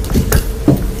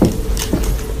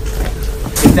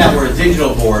 If that were a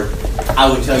digital board, I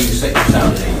would tell you set your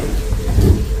sound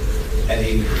at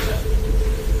 80%.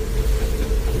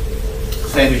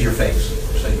 Same as your face.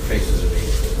 Set your face as a 80%.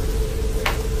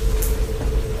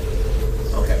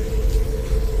 Okay.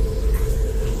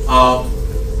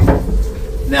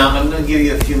 Now I'm going to give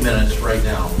you a few minutes right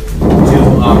now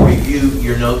to review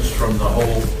your notes from the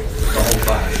whole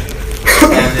class,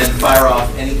 and then fire off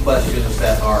any questions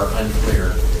that are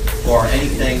unclear or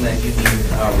anything that you need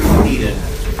repeated,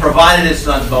 provided it's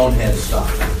not bonehead stuff.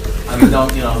 I mean,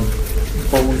 don't, you know.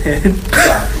 Bonehead?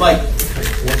 Yeah, like.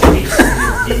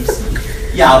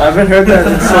 Yeah, I haven't heard that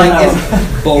in so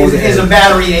long. Is a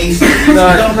battery AC?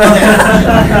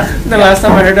 The last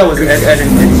time I heard that was editing.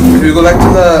 If you go back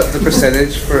to the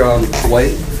percentage for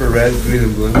white, for red, green,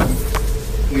 and blue.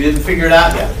 You didn't figure it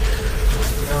out yet.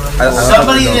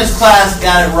 Somebody in this class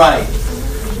got it right.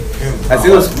 I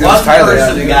think it was Tyler.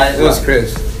 Person who got It was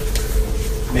Chris.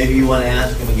 Maybe you want to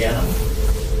ask him again?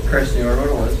 Chris knew what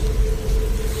it was.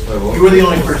 You were the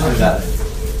only person who got it.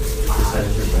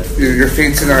 Your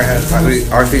fate's in our hands.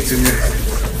 Our fate's in your hands.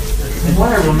 From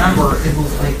what I remember, it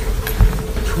was like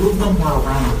 2 of them were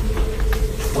around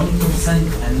 20%,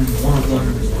 and then one of them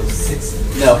was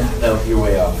 60%. No, you're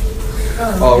way off.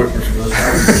 Oh, we're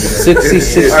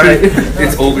 60. Alright,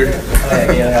 it's older.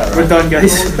 We're done,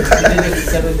 guys.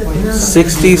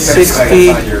 60, 60. See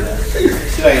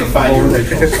if I can find your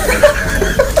original.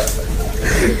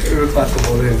 We're class of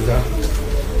older hands now.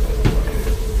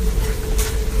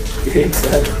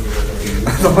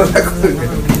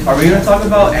 Are we gonna talk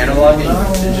about analog and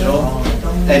digital?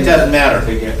 It doesn't matter.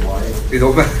 It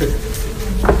don't matter.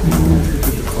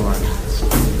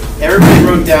 Everybody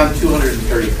wrote down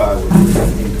 235, which is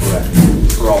incorrect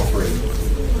for all three.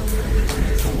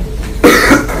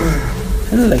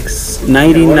 Like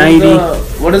 90, 90.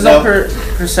 What is No. the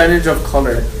percentage of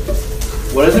color?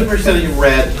 What is the percentage of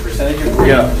red, percentage of green,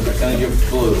 Yeah. percentage of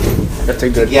blue? That's a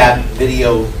good. Yeah,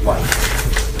 video white.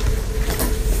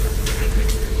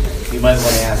 You might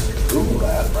want to ask Google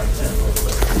that right now.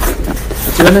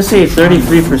 It's gonna say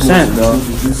 33% though.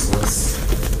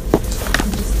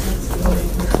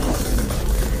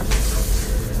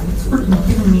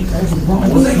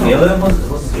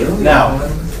 Now,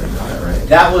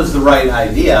 that was the right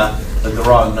idea, but the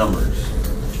wrong numbers.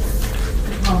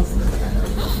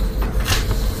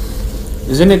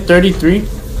 Isn't it 33?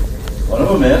 One of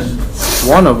them is.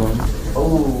 One of them.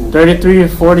 Oh. 33 or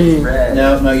 40.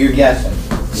 No, you're guessing.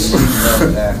 You didn't know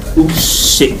exactly.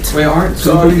 Shit. Wait, aren't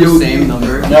two of the same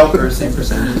number? Nope. Or same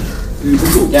percentage?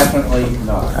 Definitely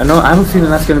not. I have a feeling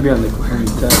that's gonna be on the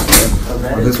test.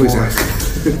 Oh, this week's asking.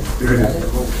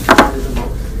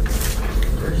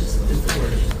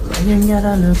 You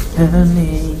gotta look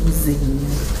amazing.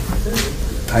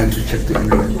 Time to check the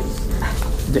internet.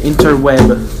 The interweb.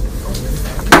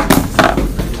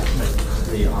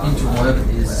 Interweb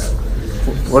is.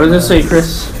 What does it say,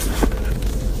 Chris?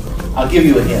 I'll give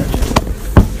you a hint.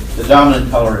 The dominant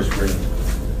color is green.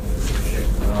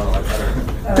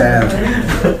 Damn.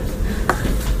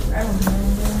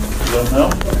 You don't know?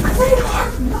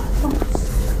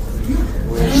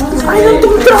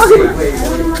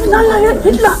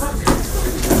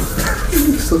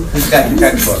 Who's got your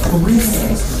textbook?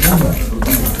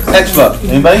 Textbook.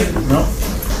 Anybody? No?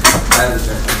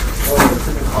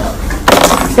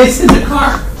 It's in the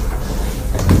car.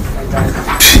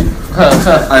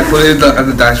 I put it on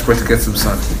the dashboard to get some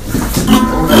sun.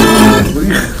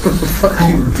 What are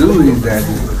you doing, Daddy?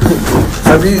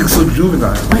 I'm being so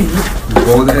juvenile.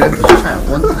 Go ahead.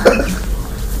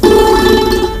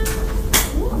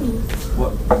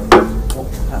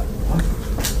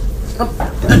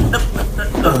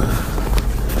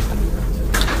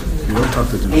 You don't talk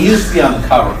to He me. used to be on the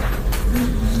cover.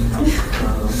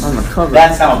 On the cover.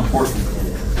 That's how important it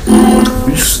is.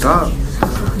 You stop.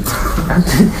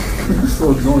 It's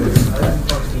so annoying.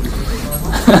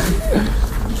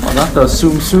 Oh, not the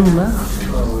zoom man.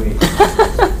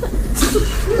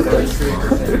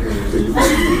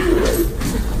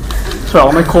 So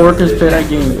all my coworkers play that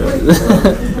game.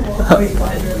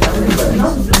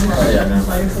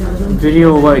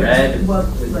 Video like.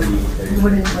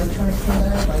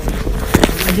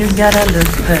 You gotta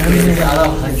look amazing.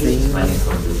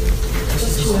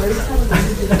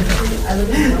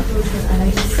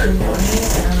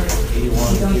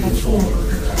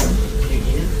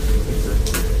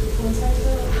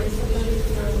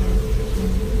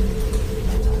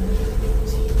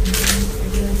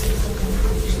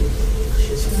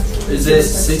 Is it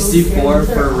 64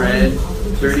 for red,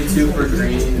 32 for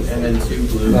green, and then 2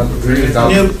 blue? No, green is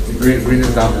dominant. Nope. Green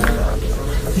is dominant.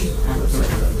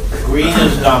 Green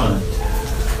is dominant.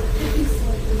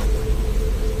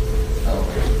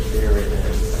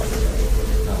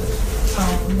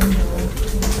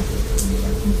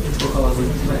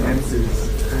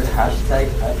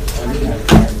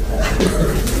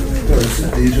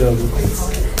 Deja vu.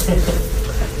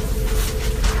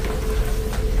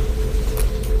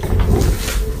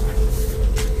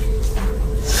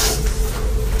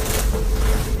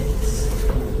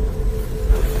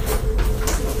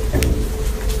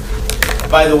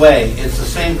 By the way, it's the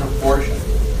same proportion.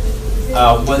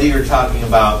 Whether you're talking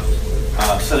about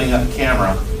setting up a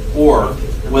camera or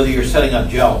whether you're setting up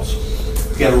gels.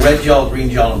 If you have a red gel, green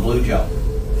gel, and blue gel,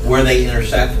 where they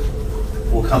intersect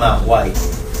will come out white,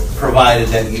 provided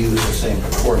that you use the same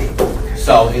proportion.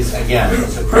 So it's, again,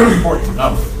 it's a pretty important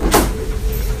number.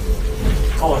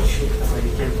 Oh shit,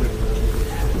 you can't put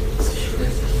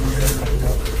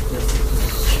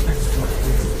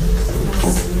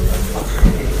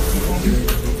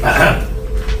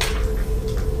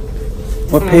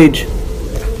What page?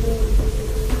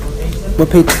 What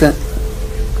page is that?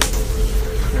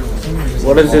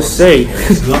 What does this say? You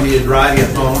want me to drive you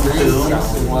home too?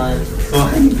 Oh,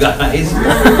 you guys.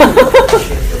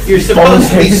 You're supposed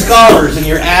to be scholars and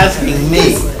you're asking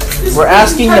me. We're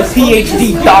asking the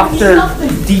PhD doctor,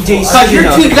 DJ Because you're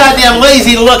too goddamn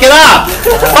lazy to look it up.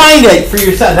 Find it for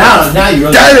yourself. Now you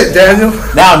really. Got it, Daniel.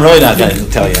 Now I'm really not going to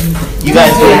tell you. You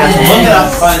guys are going to have to look it up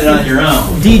and find it on your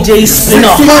own. DJ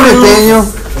Snow. Got it, Daniel.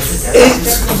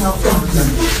 It's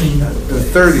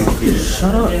 30.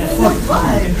 Shut up.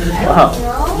 Wow.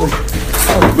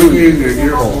 Look in your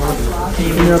ear hole. All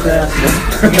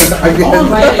I'm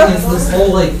writing is this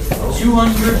whole like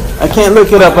 200. I can't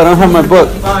look it up. I don't have my book.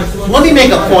 Let me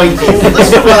make a point to you.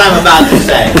 Listen to what I'm about to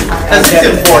say. Because it's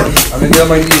important. I'm gonna get on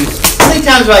my knees. How many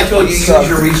times have I told you use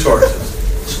your resources?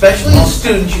 Especially as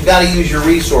students, you've got to use your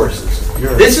resources.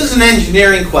 This is an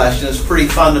engineering question. It's pretty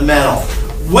fundamental.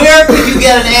 Where could you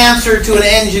get an answer to an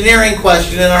engineering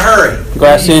question in a hurry?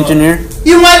 Glassy engineer.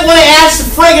 You might want to ask the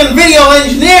friggin' video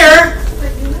engineer.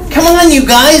 Come on, you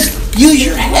guys. Use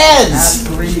your heads.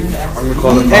 I'm gonna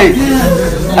call it. Hey,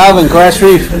 Alvin, Glass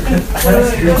Reef.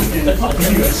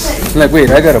 Like, wait,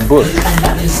 I got a book.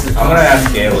 I'm gonna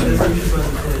ask Galen.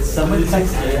 Someone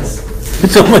text us.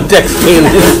 Someone text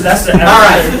Galen. That's the All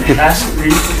right. Ask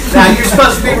Reed. Now you're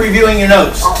supposed to be reviewing your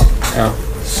notes.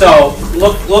 So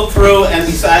look through, and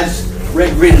besides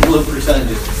red, green, and blue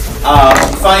percentages,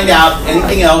 find out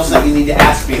anything else that you need to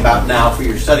ask me about now for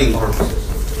your studying purposes.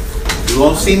 You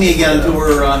won't see me again until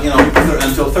we're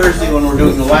until Thursday when we're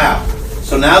doing the lab.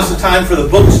 So now's the time for the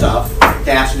book stuff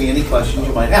to ask me any questions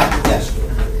you might have. Yes.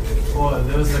 Well,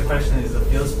 there was the question: is the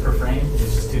fields per frame?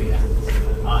 It's just 2, yeah.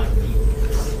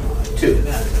 2.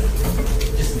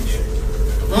 Just make sure.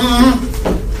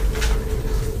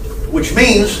 Which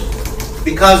means,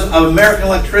 because of American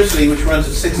electricity, which runs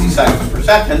at 60 cycles per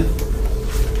second,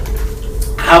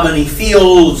 how many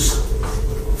fields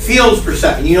per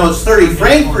second? You know it's 30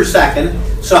 frames per second,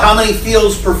 so how many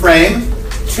fields per frame?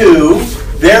 2.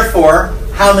 Therefore,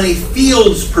 how many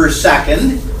fields per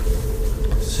second?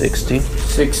 60.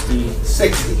 60.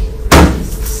 60.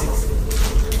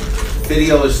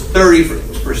 Video is 30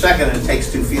 frames per second and it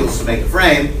takes 2 fields to make a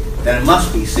frame, then it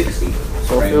must be 60 So it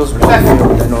frames feels per 1 field, then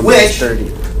second. it'll be Which, 30.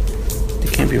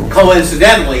 It can't be one.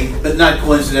 coincidentally, but not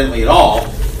coincidentally at all,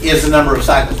 is the number of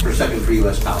cycles per second for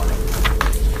US power.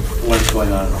 What's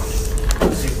going on and on.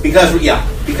 Because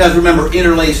remember,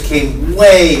 interlace came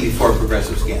way before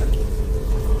progressive scan.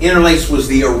 Interlace was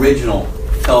the original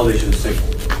television signal,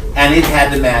 and it had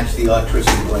to match the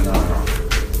electricity going on and on.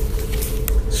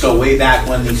 So way back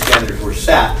when these standards were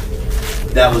set,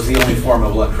 that was the only form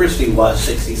of electricity was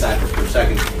 60 cycles per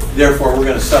second. Therefore, we're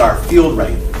going to set our field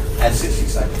rate at 60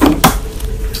 cycles.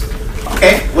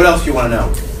 Okay, what else do you want to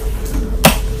know?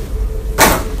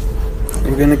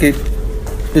 We're gonna get.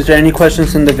 Is there any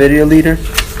questions in the video leader?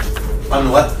 On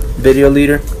what? Video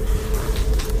leader.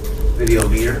 Video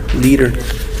meter? Leader.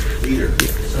 Leader.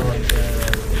 So like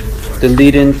The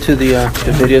lead into the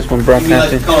videos when You mean like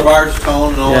broadcasting. the color bars,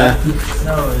 tone, and all Yeah. that?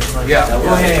 no, it's like Yeah.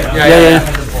 Yeah.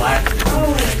 The black.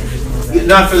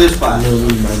 Not for this class.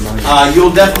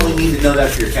 You'll definitely need to know that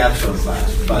for your capstone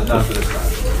class, but not for this class.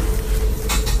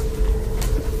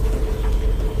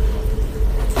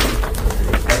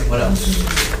 What else?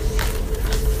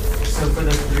 So for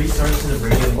the 3 sources of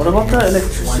radio, What about the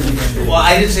electricity? Well,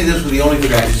 I didn't say this was the only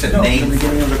thing. I just said name.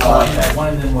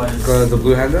 One of them was The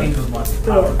blue hand things with lots of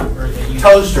power. Or they use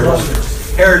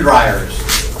Toasters, hair dryers,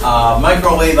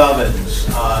 microwave ovens,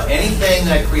 anything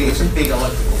that creates a big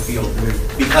electrical field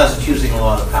because it's using a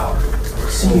lot of power.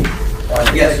 I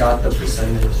think I got the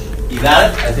percentage. You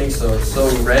got it? I think so. So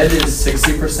red is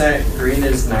 60%, green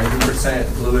is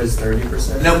 90%, blue is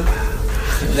 30%. Nope.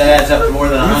 That adds up to more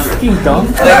than 100. Fucking dumb.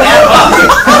 That's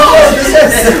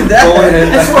more than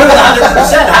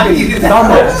 100%. How do you do that?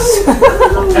 Dumbass.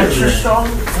 extra strong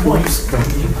points.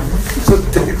 So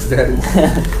thanks, Daddy.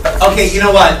 Okay, you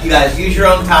know what, you guys, use your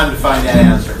own time to find that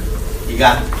answer. You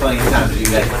got plenty of time to do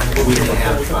that. We didn't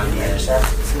have to find the answer.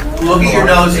 Look at your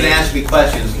nose and ask me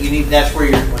questions. You need. That's where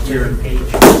your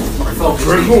focus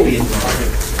needs to be.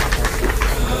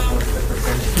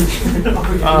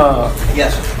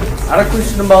 Yes. I had a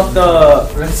question about the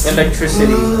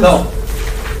electricity. No.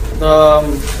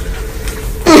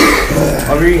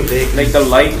 Like the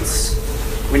lights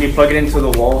when you plug it into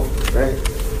the wall, right?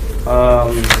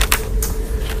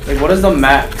 Like what is the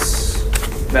max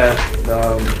that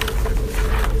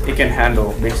it can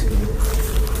handle, basically?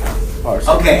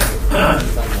 Okay.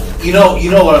 You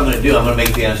know what I'm going to do. I'm going to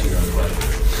make the answer to your own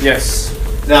question. Yes.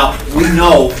 Now we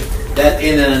know that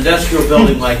in an industrial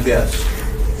building like this,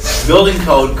 building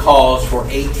code calls for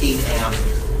 18 amp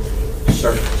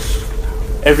circuits.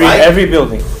 Every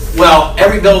building. Well,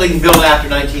 every building built after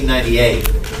 1998.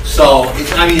 So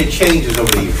it changes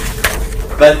over the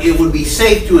years. But it would be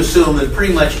safe to assume that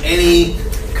pretty much any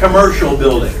commercial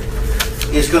building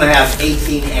is going to have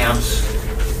 18 amps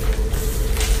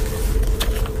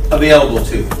available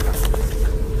to you.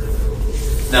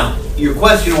 Now, your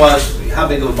question was, how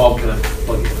big of a bulb can I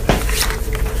plug in?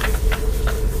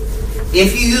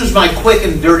 If you use my quick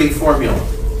and dirty formula,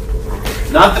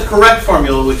 not the correct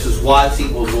formula, which is watts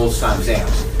equals volts times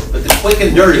amps, but the quick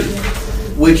and dirty,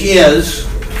 which is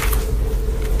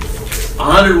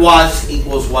 100 watts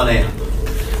equals 1 amp.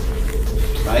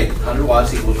 Right? 100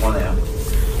 watts equals 1 amp.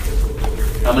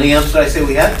 How many amps did I say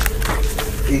we had?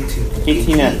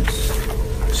 18 amps.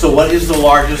 So what is the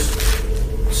largest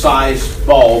size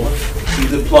bulb you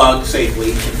could plug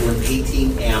safely into an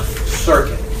 18 amp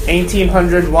circuit?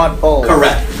 1800 watt bulb.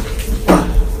 Correct.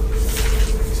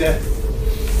 That's it.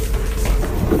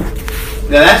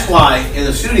 Now that's why in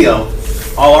the studio,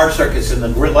 all our circuits in the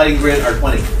lighting grid are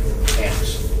 20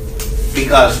 amps.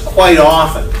 Because quite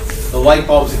often, the light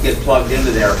bulbs that get plugged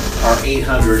into there are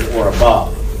 800 or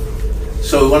above.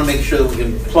 So we want to make sure that we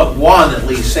can plug one at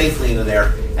least safely into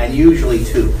there, and usually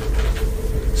 2.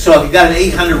 So if you've got an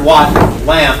 800 watt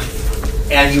lamp,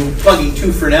 and you're plugging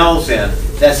 2 Fresnels in,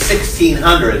 that's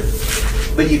 1600,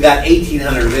 but you've got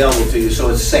 1800 available to you, so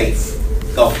it's safe.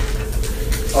 Go.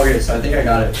 Okay, so I think I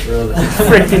got it.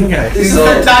 Freaking guy. This is the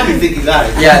third time you think you got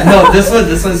it. Yeah, no, this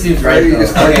one seems right though.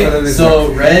 Okay,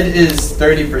 so red is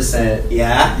 30%.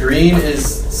 Yeah. Green is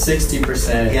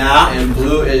 60%. Yeah. And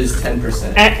blue is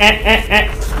 10%.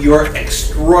 You're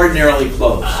extraordinarily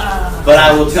close. But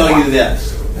I will tell you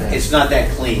this. It's not that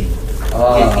clean.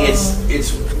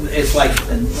 It's like,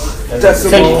 I'm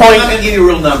not going to give you a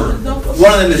real number.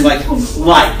 One of them is like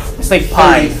light. It's like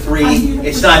pi. 33.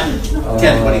 It's not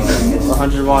 10, 20, 30.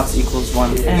 100 watts equals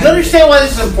 1. You understand why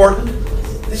this is important?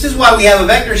 This is why we have a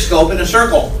vector scope in a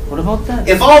circle. What about that?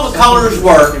 If all the colors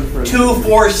were 2,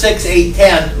 4, 6, 8,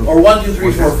 10, or 1, 2,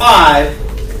 3, 4,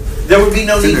 5, there would be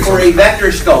no need for a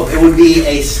vector scope. It would be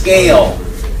a scale.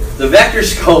 The vector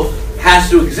scope has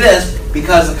to exist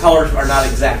because the colors are not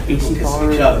exactly equal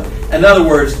to each other. In other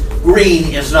words,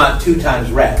 green is not 2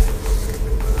 times red.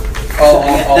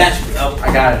 I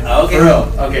got it. Okay. For real.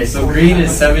 Okay, so green is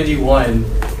 71,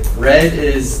 red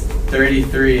is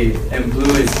 33, and blue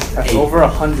is 8. That's over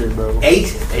 100, bro.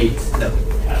 8? 8. No.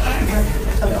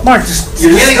 Mark, just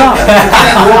You're getting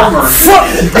warmer.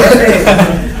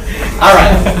 All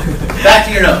right. Back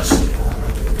to your notes.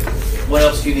 What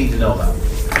else do you need to know about?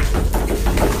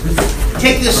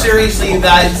 Take this seriously, you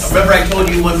guys. Remember I told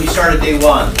you when we started day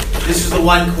 1, this is the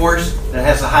one course that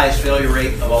has the highest failure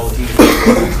rate of all the teachers.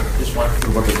 This one.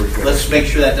 Let's make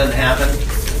sure that doesn't happen.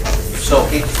 So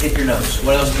hit your notes.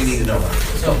 What else do you need to know about?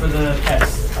 So for the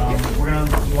test,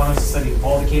 you want us to study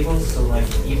all the cables, so like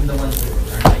even the ones that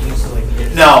are not used, so like you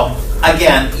did. No.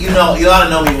 Again, you ought to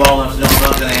know me well enough to know I'm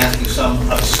not going to ask you some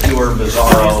obscure,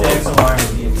 bizarro.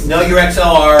 Know your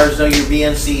XLRs, know your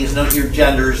VNCs, know your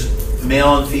genders,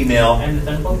 male and female. And the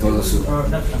tempo cables, or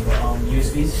not tempo,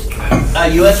 USBs?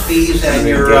 USBs and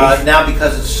your, now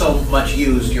because it's so much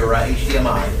used, your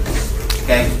HDMI.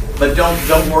 Okay? But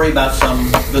don't worry about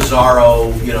some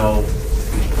bizarro,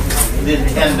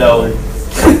 Nintendo.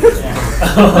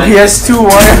 He has 2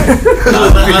 wires.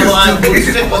 I'm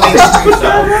stick with mainstream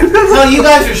stuff. No, you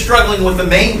guys are struggling with the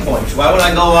main points. Why would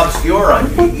I go obscure on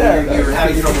you? You're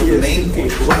having trouble with the main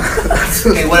points.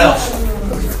 Okay, what else?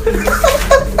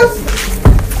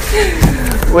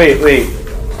 Wait.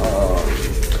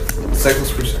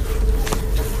 Cycles per second.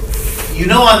 You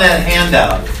know, on that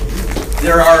handout,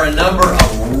 there are a number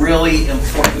of really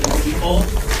important people,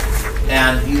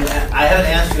 and I haven't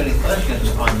asked you any questions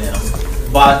on them,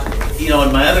 but you know,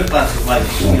 in my other classes, like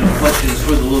questions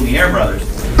for the Lumiere brothers,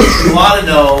 you ought to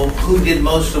know who did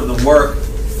most of the work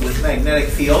with magnetic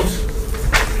fields.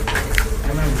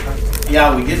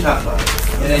 Yeah, we did talk about it.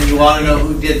 And then you ought to know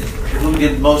who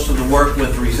did most of the work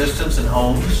with resistance and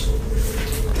ohms.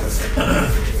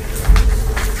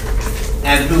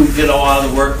 And who did a lot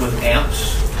of the work with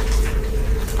amps.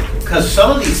 Because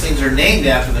some of these things are named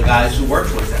after the guys who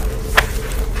worked with them.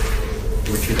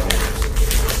 Richard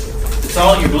Owens. It's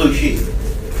all in your blue sheet.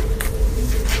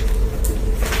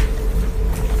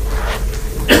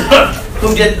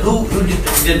 Who did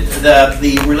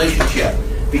the relationship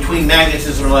between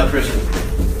magnetism and electricity?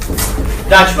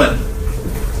 Dutchman.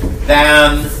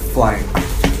 Van Flying.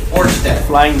 Orsted.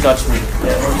 Flying Dutchman.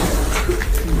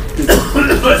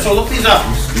 So look these up.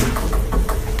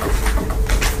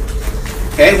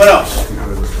 Okay, what else?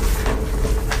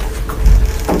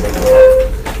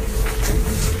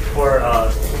 For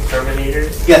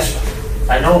Terminators, Yes.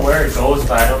 I know where it goes,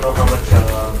 but I don't know how much.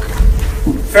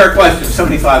 Fair question.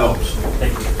 75 ohms.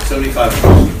 Thank you. 75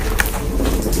 ohms.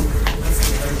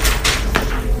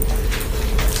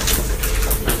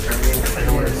 I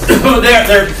know where it is.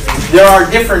 There are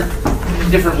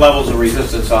different levels of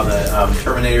resistance on the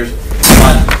Terminators,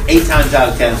 but 8 times out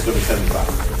of 10 it's going to be 75.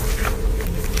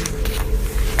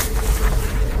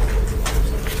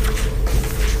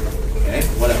 Okay,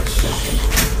 what else?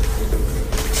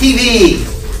 TV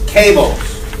cables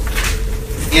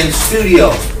in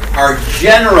studio are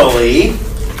generally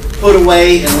put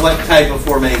away in what type of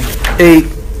formation? 8.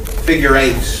 Figure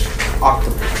 8s.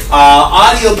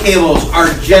 Audio cables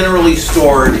are generally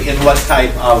stored in what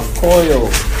type of Coil.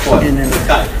 coil? In an- What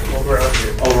type? Over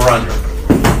under.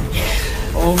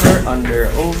 Over under.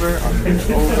 Over, under.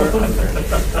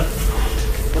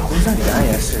 Where's that guy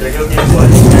yesterday?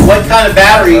 What kind of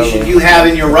battery should you have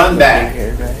in your run bag?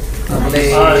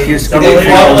 He's double getting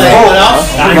A. paid on- What else?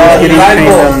 getting paid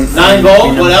on- 9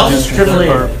 volt. What else? Triple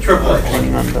A. Triple A.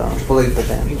 Depending on the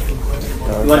band.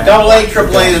 You want double A,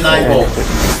 triple A, and 9 volt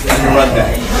in your run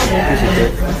bag.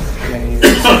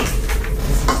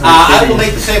 I will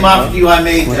make the same offer to you I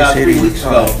made 3 weeks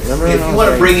ago. If you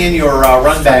want to bring in your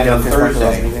run bag on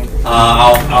Thursday,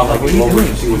 I'll let you go over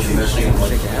and see what you're missing and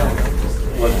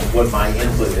what my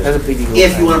input is.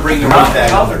 If you want to bring your run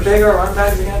bag on Thursday. big are run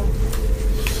bags again?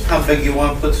 How big you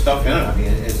want to put stuff in it. I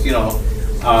mean, it's,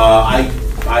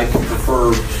 I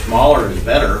prefer smaller is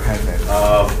better.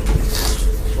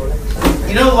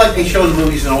 Like they show in the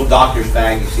movies, an old doctor's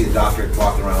bag, you see the doctor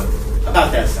walking around,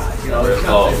 about that size. It's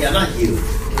not huge.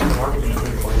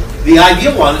 The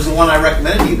ideal one is the one I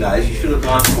recommended to you guys. You should have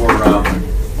gone for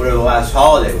whatever the last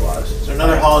holiday was. Is there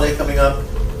another holiday coming up?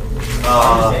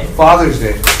 Father's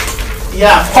Day.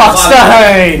 Yeah.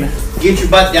 Hotstein! Get your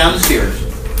butt down to Sears,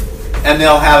 and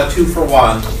they'll have a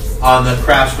 2-for-1 on the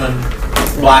Craftsman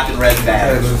black and red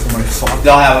bags.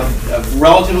 They'll have a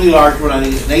relatively large one. I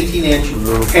think it's an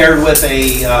 18-inch paired with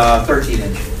a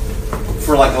 13-inch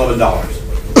for like $11.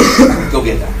 Go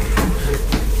get that.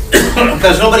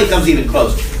 Because nobody comes even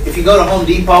close. If you go to Home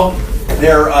Depot,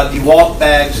 their DeWalt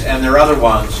bags and their other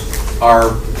ones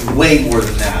are way more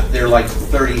than that. They're like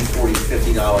 $30, $40,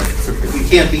 $50. You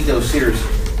can't beat those Sears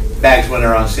bags when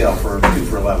they're on sale for 2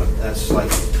 for $11. That's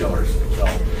like killers. So,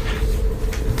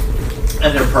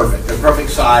 and they're perfect. They're perfect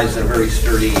size. They're very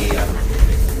sturdy.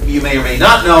 You may or may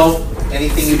not know,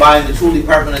 anything you buy in the tool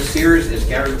department at Sears is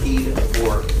guaranteed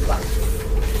for life.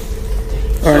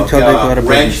 Or So until if they you go have to a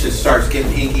wrench that starts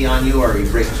getting hinky on you, or you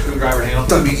break a screwdriver handle,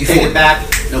 take it back.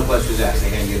 No questions asked. They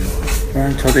hand you a new one. Or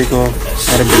until they go out of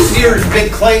business. Sears'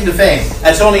 big claim to fame.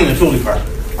 That's only in the tool department.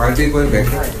 Aren't they going back?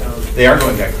 They are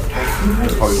going back.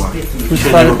 That's probably why. Who's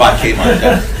Should never bought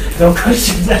Kmart. No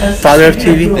questions asked. Father of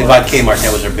TV? They bought Kmart.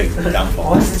 That was their big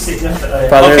downfall.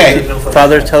 Father, Okay.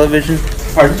 Father of television?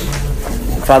 Pardon?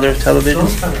 Father of television?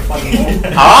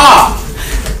 Ah!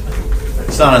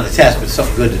 It's not on the test, but it's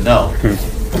something good to know.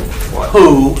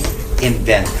 Who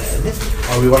invented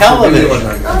television?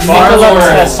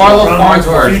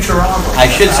 Futurama. I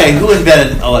should say, who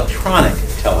invented electronic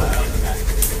television?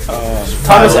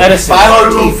 Thomas Edison. Philo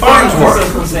T. Farnsworth.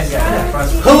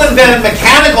 Who invented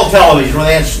mechanical television where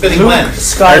they had spinning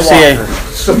lens? RCA.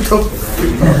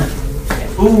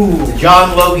 Ooh.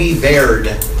 John Logie Baird.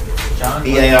 John.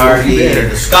 B-A-R-D,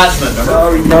 the Scotsman,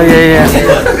 remember? Oh yeah, yeah.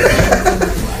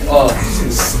 Oh,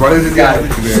 Smart as a guy.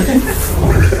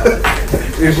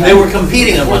 They were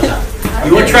competing at one time.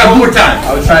 You want to try one more time?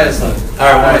 I would try this one. All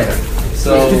right, one more time.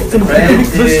 So red is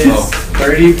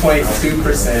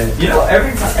 30.2%. You know,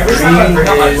 every time I bring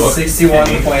up my Green book, is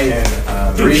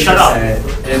 61.3%, Dude, shut up.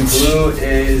 and blue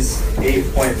is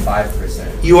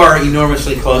 8.5%. You are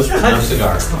enormously close to no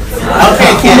cigar.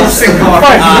 Okay, kids.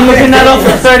 I'm looking that up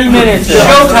for 30 minutes.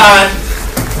 Showtime.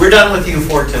 We're done with you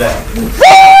for today.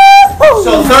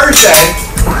 So Thursday,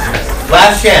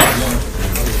 last chance.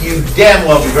 You damn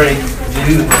well be ready to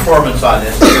do the performance on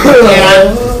this.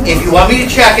 And if you want me to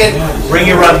check it, bring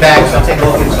your run bags. I'll take a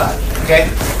look inside. Okay?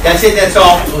 That's it. That's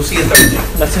all. We'll see you Thursday.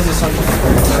 That's it. Something.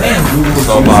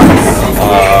 So much.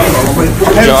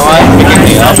 John, picking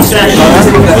me up.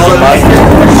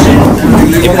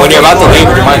 When you're about to leave,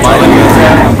 you might mind.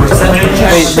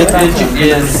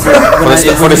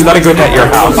 For the study group at your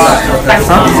house.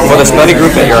 For the study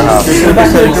group at your house.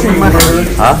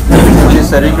 Huh? Just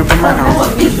study group in my house.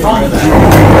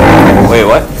 Wait,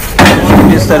 what?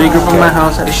 Be a study group in my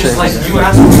house at 6.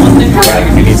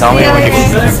 Can you tell me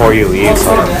before you leave?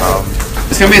 So I don't know.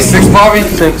 It's gonna be a 6, Bobby.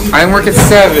 6. I work at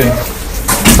 7.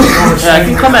 Yeah, I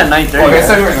can come at 9:30. Okay,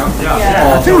 7 right now. I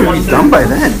think we'll be done by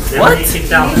then. What?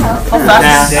 How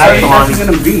fast is it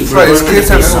gonna be? Bro, his kids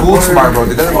have school tomorrow, bro.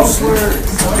 They gotta go to school.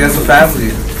 He has a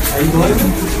family.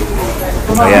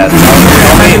 Yeah.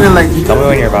 Tell me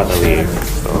when you're about to leave.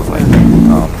 So like,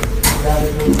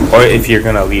 or if you're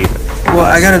gonna leave. Well,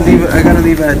 I gotta leave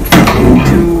at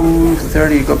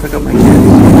 2:30. Go pick up my kids.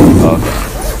 Okay.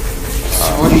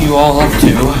 What are you all up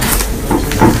to?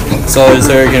 So is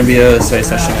there going to be a study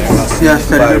session at your house? Yeah,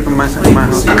 study group in my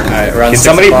house. Alright, around Can 6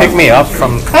 somebody o'clock? pick me up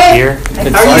from here?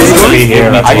 It's I'll be here.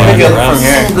 I can pick it up from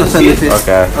here. I'll send it to you.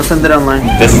 Okay. I'll send it online.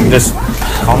 Just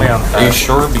call me on. Are you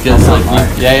sure? Because like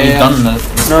we've done this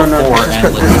No, before, this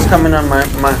and is coming on my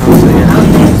house. So yeah.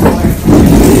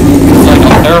 like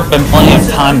there have been plenty of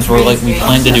times where like we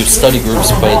plan to do study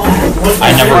groups, but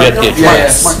I never get the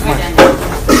address.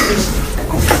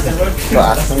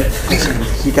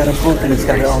 You got a book and it's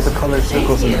got all the colored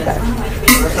circles in the back.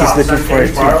 He's looking for it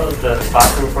too. The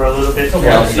bathroom for a little bit.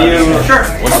 Yeah, sure.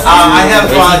 I have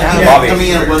people coming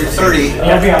in at 1:30,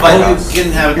 but you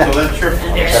can have it till then, sure.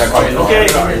 Okay.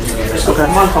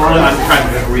 I'm trying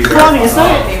to read it. Tommy, it's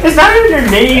not even your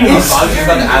name. I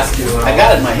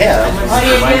got it in my head.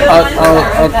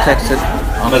 I'll text it.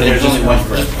 But there's only one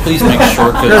person. Please make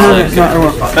sure, No, because I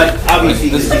will. But obviously,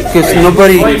 Because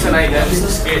nobody,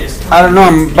 I don't know,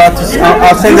 I'm about to,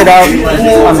 I'll send it out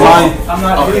online.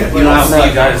 okay, you don't have to see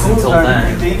you guys until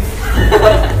then.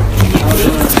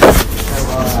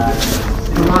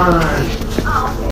 Come on.